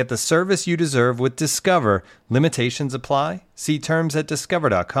call and get the service you deserve with Discover. Limitations apply. See terms at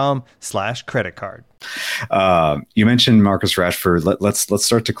discover.com/creditcard. You mentioned Marcus Rashford. Let's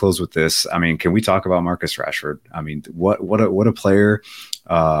start to close with this. I mean, can we talk about Marcus Rashford? I mean, what a player.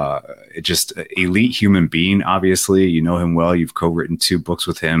 Just elite human being. Obviously, you know him well. You've co-written 2 books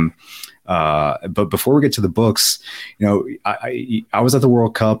with him. But before we get to the books, I was at the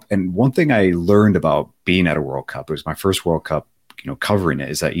World Cup, and one thing I learned about being at a World Cup, it was my first World Cup, covering it,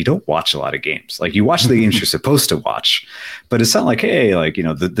 is that you don't watch a lot of games. Like, you watch the games you're supposed to watch, but it's not like, hey, like,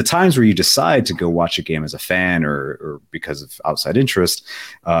 the times where you decide to go watch a game as a fan or because of outside interest,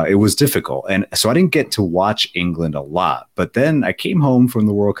 it was difficult. And so I didn't get to watch England a lot, but then I came home from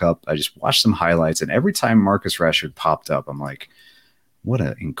the World Cup. I just watched some highlights, and every time Marcus Rashford popped up, I'm like, what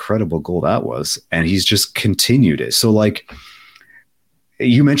an incredible goal that was. And he's just continued it. So, like,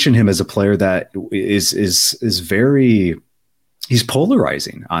 you mentioned him as a player that is very, he's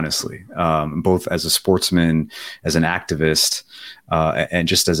polarizing, honestly, both as a sportsman, as an activist, and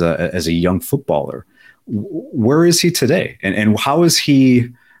just as a young footballer. Where is he today? And how is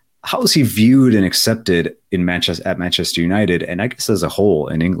he viewed and accepted at Manchester United, and I guess as a whole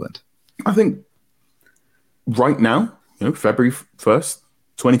in England? I think right now, February 1st,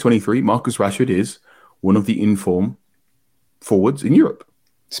 2023, Marcus Rashford is one of the in-form forwards in Europe.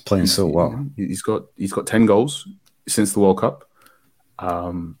 He's playing so well. He's got 10 goals since the World Cup.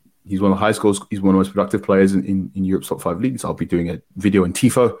 He's one of the highest goals. He's one of the most productive players in Europe's top 5 leagues. I'll be doing a video in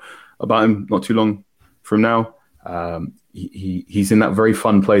Tifo about him not too long from now. He's in that very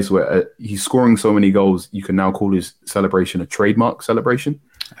fun place where he's scoring so many goals, you can now call his celebration a trademark celebration.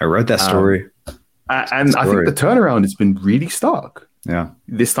 I read that story. And I think the turnaround has been really stark. Yeah.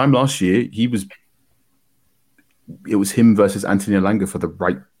 This time last year, it was him versus Anthony Elanga for the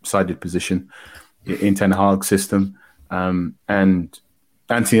right-sided position in Ten Hag's system. And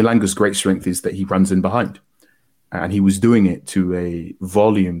Anthony Elanga's great strength is that he runs in behind. And he was doing it to a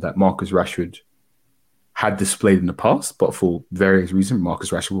volume that Marcus Rashford had displayed in the past, but for various reasons,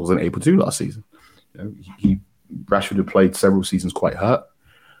 Marcus Rashford wasn't able to do last season. Rashford had played several seasons quite hurt,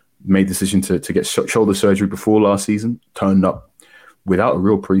 made the decision to get shoulder surgery before last season, turned up without a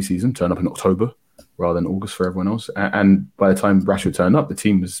real preseason, turned up in October rather than August for everyone else. And by the time Rashford turned up, the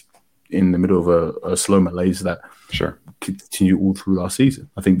team was in the middle of a slow malaise that continued all through last season.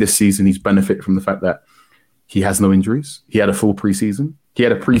 I think this season he's benefited from the fact that he has no injuries. He had a full preseason. He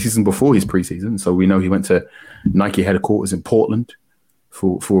had a preseason before his preseason. So we know he went to Nike headquarters in Portland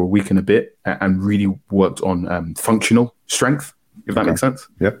for a week and a bit and really worked on functional strength, if that makes sense.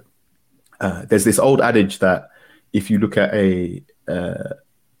 Yep. There's this old adage that if you look at a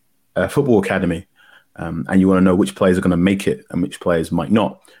football academy and you want to know which players are going to make it and which players might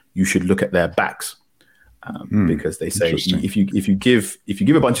not, you should look at their backs. Because they say if you give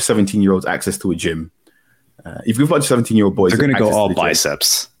a bunch of 17-year-olds access to a gym, if you give a bunch of 17-year-old boys, they're going to go all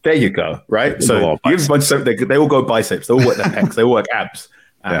biceps. There you go, right? So you give a bunch of they all go biceps. They all work their pecs. They all work abs.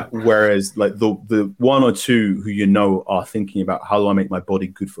 Whereas like the one or two who you know are thinking about how do I make my body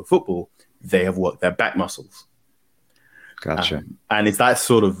good for football, they have worked their back muscles. Gotcha. And it's that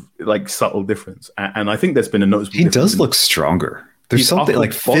sort of like subtle difference. And I think there's been a noticeable difference. He does look stronger. There's something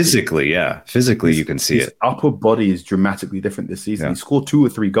like physically you can see it. His upper body is dramatically different this season. He scored 2 or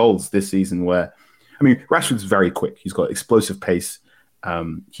 3 goals this season where, I mean, Rashford's very quick. He's got explosive pace.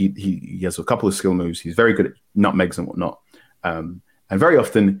 He has a couple of skill moves. He's very good at nutmegs and whatnot. And very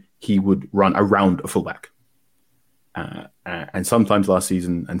often he would run around a fullback. And sometimes last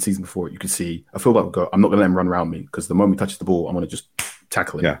season and season before, you could see a fullback would go, I'm not going to let him run around me because the moment he touches the ball, I'm going to just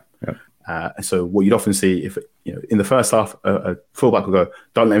tackle him. So what you'd often see if, in the first half, a fullback would go,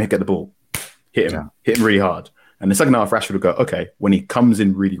 don't let him get the ball, hit him really hard. And the second half, Rashford would go, okay, when he comes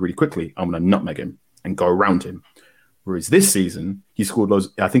in really, really quickly, I'm going to nutmeg him and go around him. Whereas this season, he scored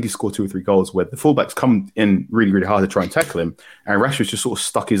 2 or 3 goals where the fullbacks come in really, really hard to try and tackle him. And Rashford's just sort of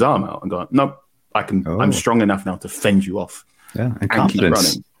stuck his arm out and gone, nope, I'm strong enough now to fend you off. Yeah, and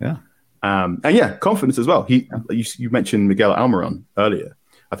confidence. Keep running. And confidence as well. You mentioned Miguel Almiron earlier.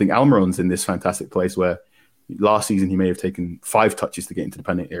 I think Almiron's in this fantastic place where last season he may have taken 5 touches to get into the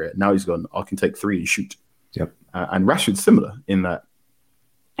penalty area. Now he's gone, I can take 3 and shoot. Yep. And Rashford's similar in that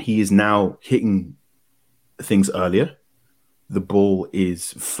he is now hitting things earlier. The ball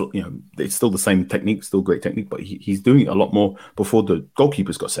is, it's still the same technique, still great technique, but he's doing it a lot more before the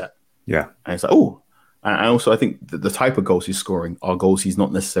goalkeepers got set. Yeah. And it's like, oh. And also I think the type of goals he's scoring are goals he's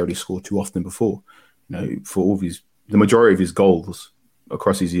not necessarily scored too often before. For all of the majority of his goals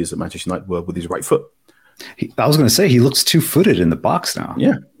across his years at Manchester United were with his right foot. I was going to say, he looks 2-footed in the box now.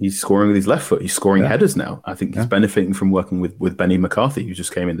 Yeah, he's scoring with his left foot. He's scoring headers now. I think he's benefiting from working with Benny McCarthy, who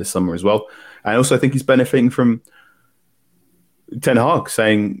just came in this summer as well. And also I think he's benefiting from Ten Hag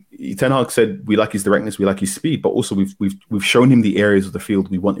said, we like his directness, we like his speed, but also we've shown him the areas of the field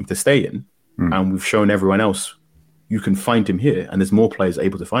we want him to stay in. And we've shown everyone else, you can find him here. And there's more players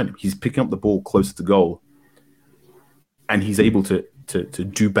able to find him. He's picking up the ball closer to goal. And he's able to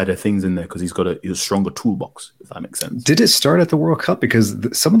do better things in there because he's got a stronger toolbox, if that makes sense. Did it start at the World Cup? Because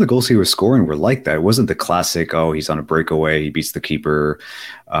some of the goals he was scoring were like that. It wasn't the classic, he's on a breakaway, he beats the keeper.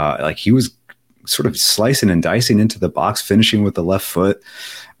 Like he was sort of slicing and dicing into the box, finishing with the left foot.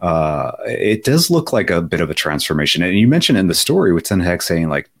 It does look like a bit of a transformation. And you mentioned in the story with Ten Hag saying,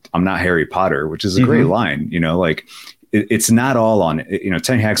 like, I'm not Harry Potter, which is a great line. Like it's not all on,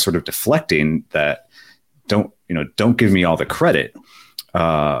 Ten Hag sort of deflecting that, don't give me all the credit.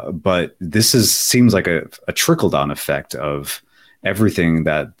 But this seems like a trickle-down effect of everything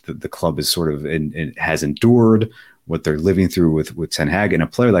that the club is sort of has endured, what they're living through with Ten Hag, and a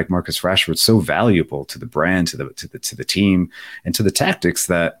player like Marcus Rashford, so valuable to the brand, to the team, and to the tactics,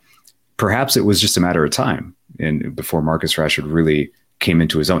 that perhaps it was just a matter of time before Marcus Rashford really came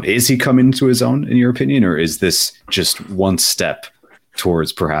into his own. Is he coming into his own, in your opinion, or is this just one step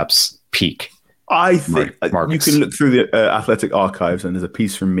towards perhaps peak? I think you can look through the Athletic archives, and there's a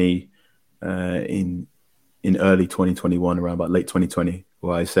piece from me in early 2021, around about late 2020,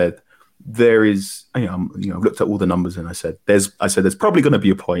 where I said there is, I've looked at all the numbers, and I said there's probably going to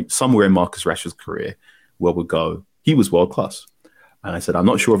be a point somewhere in Marcus Rashford's career where we'll go, he was world class, and I said I'm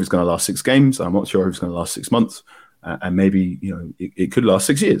not sure if it's going to last 6 games, I'm not sure if it's going to last 6 months, and maybe it could last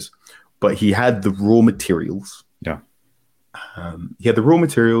 6 years, but he had the raw materials. Yeah, he had the raw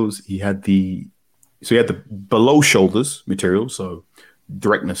materials. He had the he had the below shoulders material, so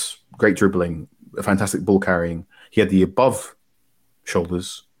directness, great dribbling, fantastic ball carrying. He had the above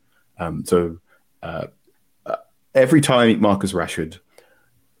shoulders. Every time I meet Marcus Rashford,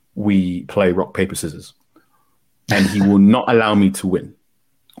 we play rock, paper, scissors, and he will not allow me to win.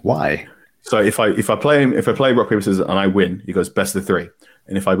 Why? So if I play rock, paper, scissors and I win, he goes best of 3.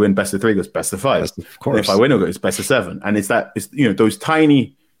 And if I win best of 3, he goes best of 5. Of course. And if I win, it goes best of 7. And it's those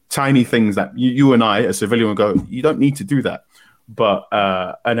tiny things that you and I, a civilian, will go, you don't need to do that. But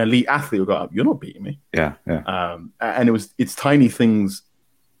an elite athlete will go, you're not beating me. Yeah. And it's tiny things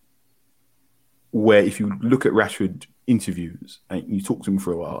where if you look at Rashford interviews and you talk to him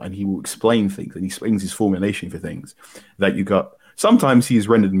for a while and he will explain things and he explains his formulation for things that you got. Sometimes he has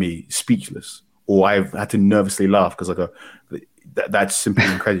rendered me speechless, or I've had to nervously laugh because I go, that's simply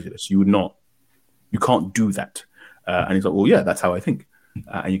incredulous. You can't do that. And he's like, well, yeah, that's how I think.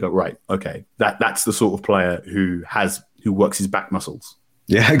 And you go, right, okay. That's the sort of player who works his back muscles.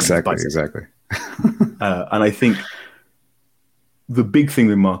 Yeah, exactly. And I think the big thing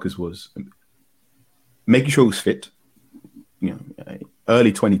with Marcus was making sure he was fit.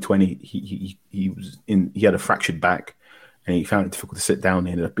 Early 2020, he had a fractured back, and he found it difficult to sit down.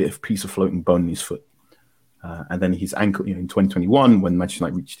 He had a piece of floating bone in his foot, and then his ankle. In 2021, when Manchester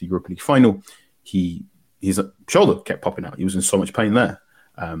United reached the Europa League final, his shoulder kept popping out. He was in so much pain there,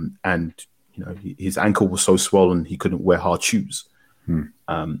 and his ankle was so swollen he couldn't wear hard shoes.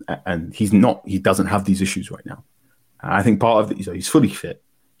 And he doesn't have these issues right now. And I think part of it, he's fully fit.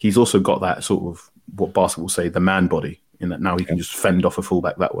 He's also got that sort of what basketball say, the man body, in that now he can just fend off a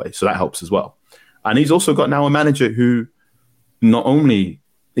fullback that way. So that helps as well. And he's also got now a manager who not only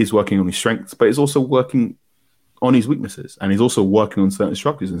is working on his strengths, but is also working on his weaknesses. And he's also working on certain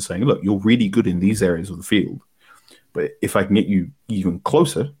structures and saying, look, you're really good in these areas of the field, but if I can get you even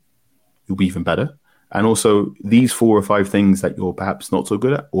closer, you'll be even better. And also these 4 or 5 things that you're perhaps not so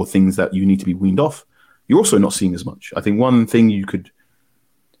good at, or things that you need to be weaned off, you're also not seeing as much. I think one thing you could...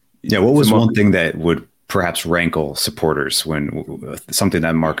 Yeah, what was one thing that would perhaps rankle supporters when something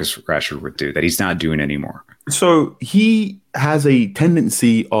that Marcus Rashford would do that he's not doing anymore? So he has a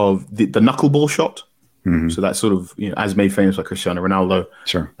tendency of the knuckleball shot. Mm-hmm. So that's sort of, as made famous by Cristiano Ronaldo.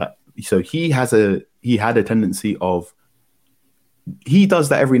 Sure. So he had a tendency of, he does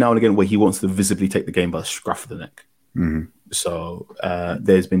that every now and again where he wants to visibly take the game by the scruff of the neck. Mm-hmm. So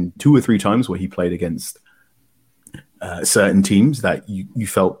there's been 2 or 3 times where he played against certain teams that you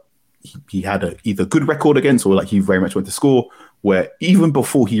felt he had a either good record against, or like he very much went to score, where even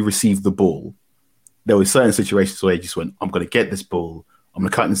before he received the ball, there were certain situations where he just went, I'm going to get this ball, I'm going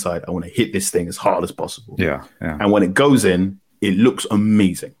to cut inside, I want to hit this thing as hard as possible. Yeah. And when it goes in, it looks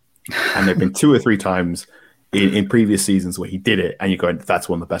amazing. And there have been 2 or 3 times in previous seasons where he did it, and you're going, that's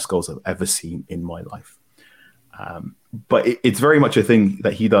one of the best goals I've ever seen in my life. But it's very much a thing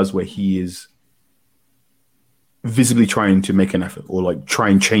that he does where he is visibly trying to make an effort, or like try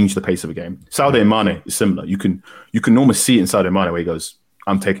and change the pace of a game. Sadio Mane is similar. You can almost see it in Sadio Mane where he goes,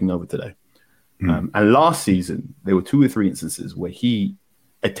 I'm taking over today. And last season, there were 2 or 3 instances where he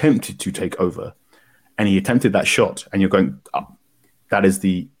attempted to take over, and he attempted that shot, and you're going, that is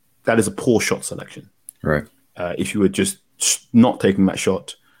a poor shot selection. Right. If you were just not taking that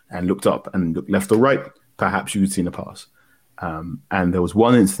shot and looked up and looked left or right, perhaps you would seen a pass. And there was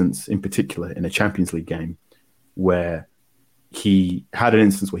one instance in particular in a Champions League game where he had an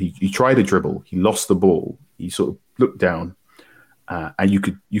instance where he tried a dribble, he lost the ball, he sort of looked down, and you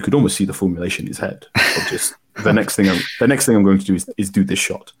could almost see the formulation in his head of just the next thing I'm going to do is do this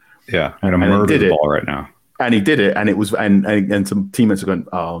shot. Yeah, I'm going to murder the ball right now. And he did it, and it was and some teammates are going,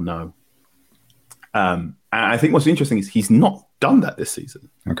 oh no. And I think what's interesting is he's not done that this season.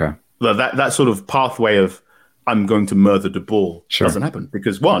 Okay, that sort of pathway of I'm going to murder the ball doesn't happen,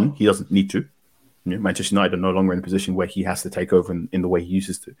 because one, he doesn't need to. Manchester United are no longer in a position where he has to take over in the way he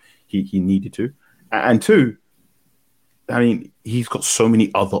uses to. He needed to, and 2, I mean, he's got so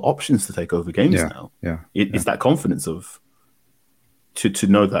many other options to take over games now. Yeah, it's that confidence of to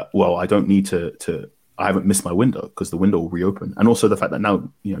know that, well, I don't need to. I haven't missed my window, because the window will reopen, and also the fact that now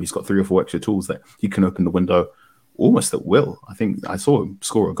he's got 3 or 4 extra tools that he can open the window almost at will. I think I saw him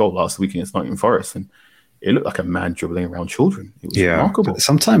score a goal last week against Nottingham Forest, and it looked like a man dribbling around children. It was remarkable.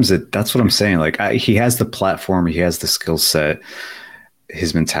 Sometimes that's what I'm saying. Like he has the platform, he has the skill set,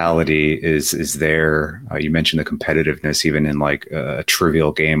 his mentality is there. You mentioned the competitiveness, even in like a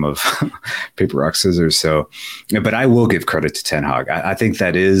trivial game of paper, rock, scissors. So, but I will give credit to Ten Hag. I think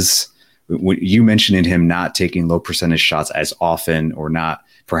that is you mentioned him not taking low percentage shots as often, or not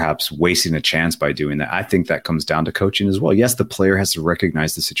perhaps wasting a chance by doing that. I think that comes down to coaching as well. Yes, the player has to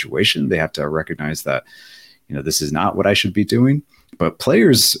recognize the situation. They have to recognize that, this is not what I should be doing. But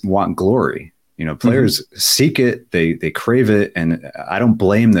players want glory. Players seek it, they crave it, and I don't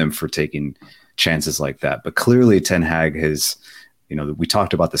blame them for taking chances like that. But clearly Ten Hag has, we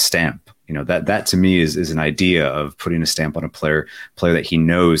talked about the stamp. That to me is an idea of putting a stamp on a player that he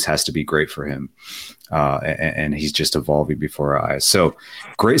knows has to be great for him. And he's just evolving before our eyes. So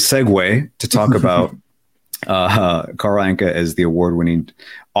great segue to talk about Carl Anka as the award-winning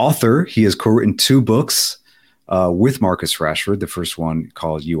author. He has co-written 2 books with Marcus Rashford. The first one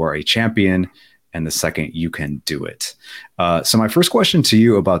called You Are a Champion, and the second, You Can Do It. So my first question to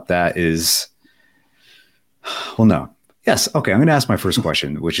you about that is, well, no. Yes. Okay. I'm going to ask my first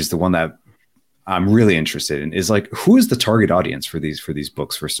question, which is the one that I'm really interested in, is like, who is the target audience for these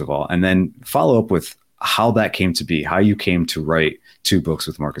books, first of all, and then follow up with how that came to be, how you came to write 2 books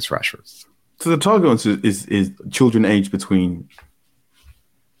with Marcus Rashford. So the target audience is children aged between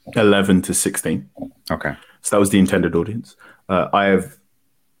 11 to 16. Okay. So that was the intended audience. I have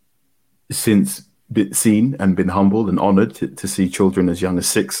since seen and been humbled and honored to see children as young as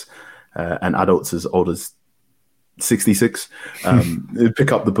 6 and adults as old as 66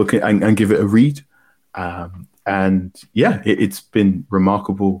 pick up the book and give it a read. And yeah, it's been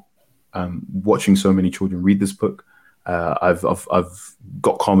remarkable watching so many children read this book. I've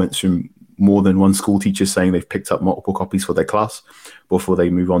got comments from more than one school teacher saying they've picked up multiple copies for their class before they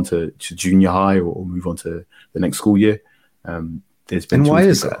move on to junior high or move on to the next school year. There's been, and why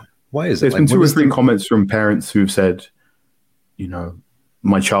is that? Why is it? There's been 2 or 3 comments from parents who've said,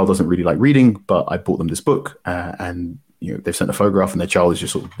 my child doesn't really like reading, but I bought them this book, and they've sent a photograph, and their child is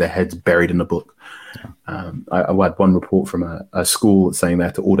just sort of their head's buried in the book. I had one report from a school saying they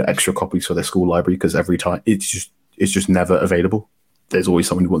had to order extra copies for their school library because every time it's just never available. There's always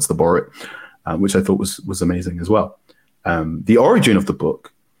someone who wants to borrow it, which I thought was amazing as well. The origin of the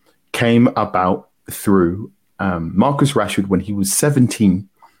book came about through Marcus Rashford when he was 17.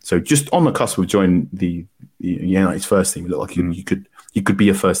 So just on the cusp of joining the United's first team. It looked like you could be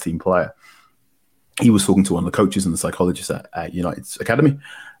a first team player. He was talking to one of the coaches and the psychologists at United's academy,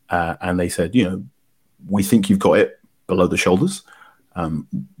 and they said, we think you've got it below the shoulders.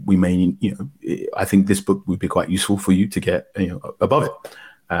 We may, I think this book would be quite useful for you to get above it.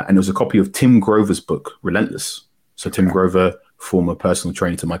 And it was a copy of Tim Grover's book, Relentless. So Tim Grover, former personal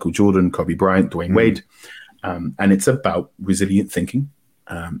trainer to Michael Jordan, Kobe Bryant, Dwayne Wade, and it's about resilient thinking.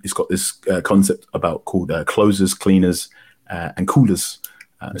 It's got this concept called closers, cleaners, and coolers.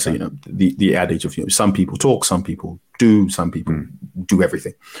 So the adage of some people talk, some people do, some people do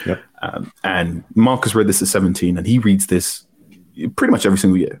everything. Yep. And Marcus read this at 17, and he reads this pretty much every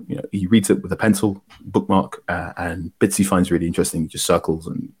single year. He reads it with a pencil, bookmark, and bits he finds really interesting. He just circles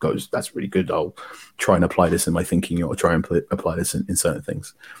and goes, "That's really good. I'll try and apply this in my thinking, or try and apply this in certain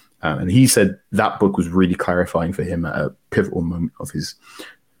things." And he said that book was really clarifying for him at a pivotal moment of his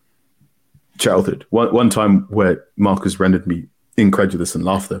childhood. One time where Marcus rendered me incredulous and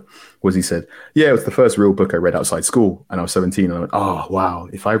laughter was he said, "Yeah, it was the first real book I read outside school, and I was 17, and I went, oh wow,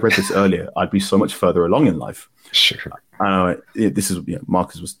 if I read this earlier, I'd be so much further along in life." Sure. And I went, this is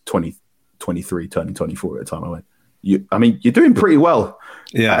Marcus was 23, turning 24 at the time. I went, you're doing pretty well,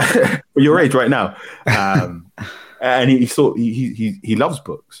 for your age right now. And he loves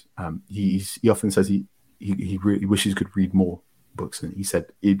books. He often says he really wishes he could read more books, and he said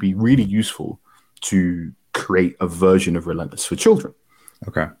it'd be really useful to create a version of Relentless for children.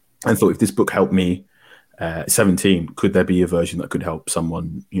 Okay. And thought, if this book helped me 17, could there be a version that could help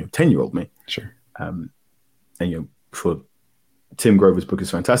someone 10-year-old me? Sure. And for Tim Grover's book is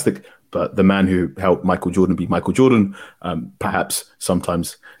fantastic, but the man who helped Michael Jordan be Michael Jordan, perhaps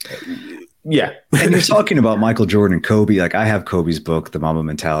sometimes And you're talking about Michael Jordan and Kobe. Like, I have Kobe's book, The Mamba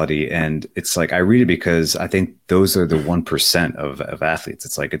Mentality, and it's like I read it because I think those are the 1% of athletes.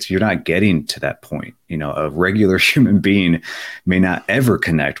 It's like you're not getting to that point. A regular human being may not ever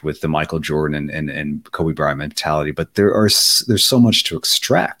connect with the Michael Jordan and Kobe Bryant mentality, but there's so much to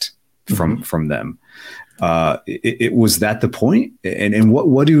extract from them. It was that the point? And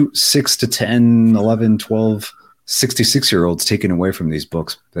what do 6 to 10, 11, 12 66-year-olds taken away from these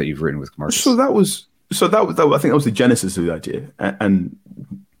books that you've written with Marcus? So that was I think that was the genesis of the idea, and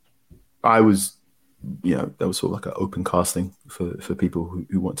I was, that was sort of like an open casting for people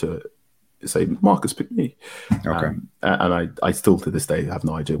who want to say, Marcus, pick me. Okay. And I still to this day have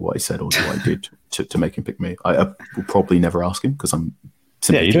no idea what I said or what I did to make him pick me. I will probably never ask him because I'm.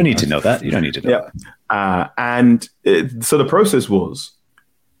 You don't need to know that. You don't need to know that. And so the process was,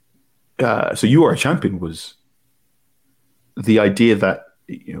 so You Are a Champion was the idea that,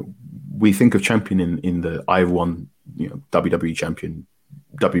 we think of champion in the I've won, WWE champion,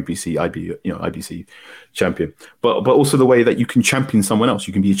 WBC, IBC champion, but also the way that you can champion someone else.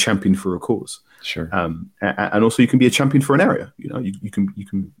 You can be a champion for a cause. Sure. And also you can be a champion for an area. You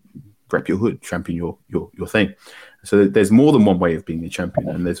can rep your hood, champion your thing. So there's more than one way of being a champion.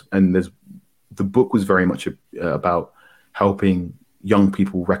 And there's the book was very much about helping young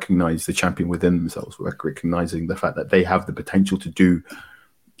people recognize the champion within themselves, recognizing the fact that they have the potential to do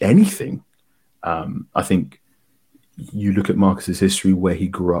anything. I think you look at Marcus's history, where he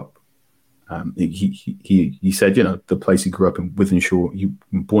grew up. He said, the place he grew up in, Wythenshawe. He was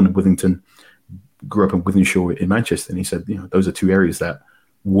born in Withington, grew up in Wythenshawe in Manchester, and he said, those are two areas that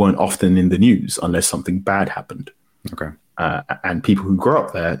weren't often in the news unless something bad happened. Okay. And people who grow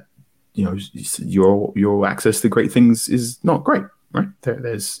up there, your access to great things is not great, right?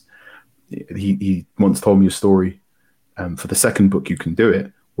 He once told me a story for the second book, You Can Do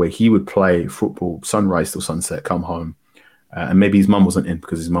It, where he would play football sunrise till sunset, come home, and maybe his mum wasn't in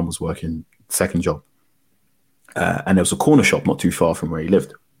because his mum was working second job, and there was a corner shop not too far from where he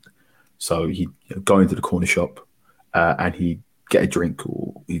lived. So he'd go into the corner shop and he'd get a drink,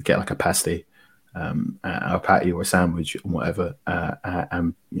 or he'd get like a pasty, a patty or a sandwich or whatever,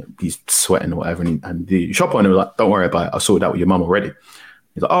 and he's sweating or whatever, and the shop owner was like, "Don't worry about it, I sorted out with your mum already."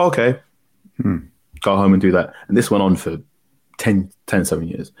 He's like, "Oh, okay." Go home and do that. And this went on for 7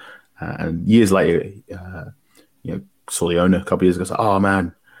 years. And years later, saw the owner a couple of years ago, said, "Oh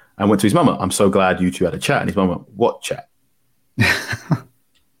man," I went to his mum, "I'm so glad you two had a chat." And his mum went, "What chat?"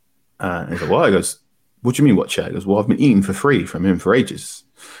 And he's like, "Well," he goes, "What do you mean, what chat?" He goes, "Well, I've been eating for free from him for ages."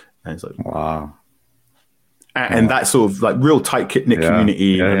 And he's like, wow. And that sort of like real tight knit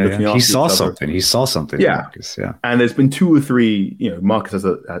community. He saw something. He saw something. Yeah. Marcus. Yeah. And there's been 2 or 3, Marcus has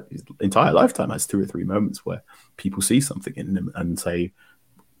his entire lifetime has 2 or 3 moments where people see something in him and say,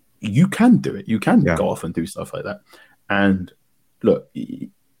 "You can do it. You can go off and do stuff like that." And look,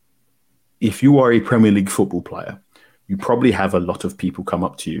 if you are a Premier League football player, you probably have a lot of people come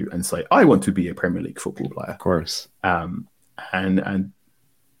up to you and say, "I want to be a Premier League football player." Of course. And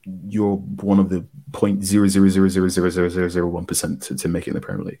you're one of the 0.0000001% to make it in the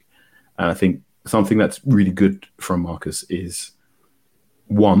Premier League. And I think something that's really good from Marcus is,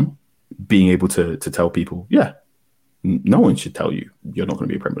 one, being able to tell people, no one should tell you you're not going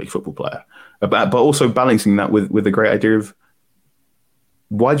to be a Premier League football player. But also balancing that with the great idea of,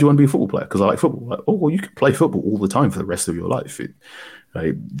 why do you want to be a football player? Because I like football. Like, oh, well, you can play football all the time for the rest of your life.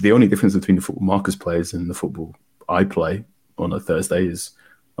 The only difference between the football Marcus plays and the football I play on a Thursday is,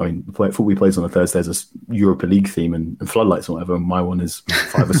 the football he plays on a Thursday is a Europa League theme and floodlights or whatever. And my one is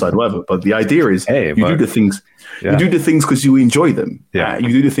five-a-side whatever. But the idea is, you do the things because you enjoy them. Yeah. You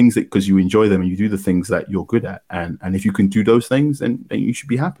do the things because you enjoy them, and you do the things that you're good at. And if you can do those things, then you should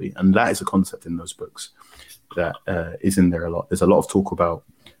be happy. And that is a concept in those books that is in there a lot. There's a lot of talk about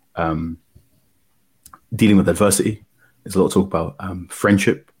dealing with adversity. There's a lot of talk about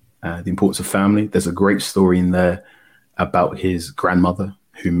friendship, the importance of family. There's a great story in there about his grandmother,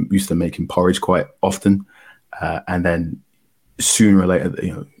 who used to make him porridge quite often, and then sooner or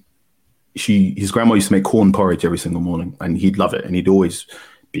later, his grandma used to make corn porridge every single morning, and he'd love it, and he'd always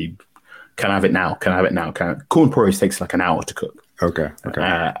be, "Can I have it now? Can I have it now? Corn porridge takes like an hour to cook." Okay. Can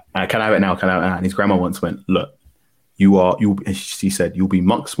I have it now? Can I have it now? And his grandma once went, "Look, she said, you'll be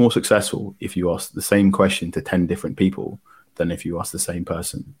much more successful if you ask the same question to 10 different people than if you ask the same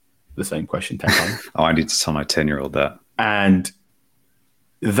person the same question 10 times." Oh, I need to tell my 10-year-old that. And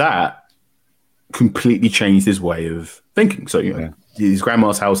that completely changed his way of thinking. So, his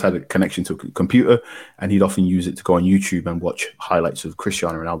grandma's house had a connection to a computer, and he'd often use it to go on YouTube and watch highlights of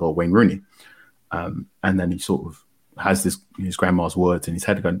Cristiano Ronaldo or Wayne Rooney. And then he sort of has his grandma's words in his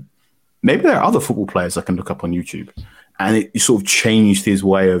head going, maybe there are other football players I can look up on YouTube. And it sort of changed his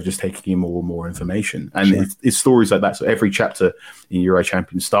way of just taking in more and more information. And it's stories like that. So every chapter in Euro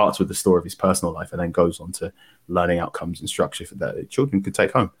Champion starts with the story of his personal life and then goes on to learning outcomes and structure for that children could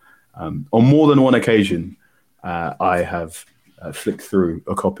take home. On more than one occasion, I have flicked through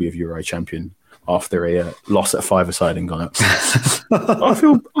a copy of Euro Champion after a loss at five-a-side and gone, I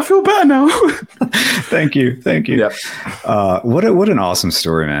feel better now. Thank you. Yeah. What an awesome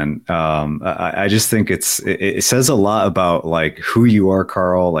story, man. I just think it says a lot about like who you are,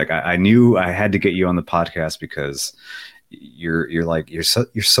 Carl. Like I knew I had to get you on the podcast because you're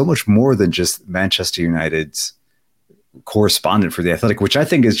so much more than just Manchester United's correspondent for The Athletic, which I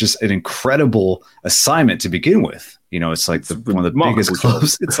think is just an incredible assignment to begin with. It's like one of the biggest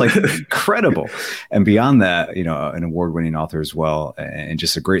clubs. It's like incredible. And beyond that, an award-winning author as well, and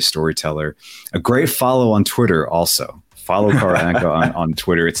just a great storyteller, a great follow on Twitter also. Follow Carl Anka on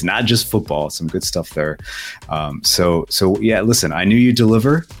Twitter. It's not just football. Some good stuff there. So yeah, listen, I knew you'd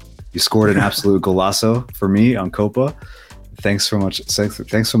deliver. You scored an absolute golazo for me on Copa. Thanks so much.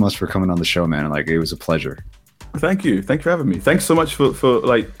 Thanks so much for coming on the show, man. Like, it was a pleasure. Thank you for having me. Thanks so much for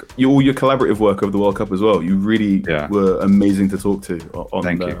like all your collaborative work over the World Cup as well. You really were amazing to talk to on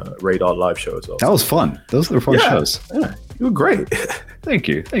the Radar live show as well. That was fun. Those were fun shows. Yeah, you were great. Thank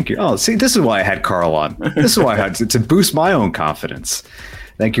you. Oh, see, this is why I had Carl on. This is why I had to boost my own confidence.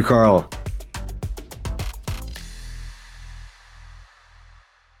 Thank you, Carl.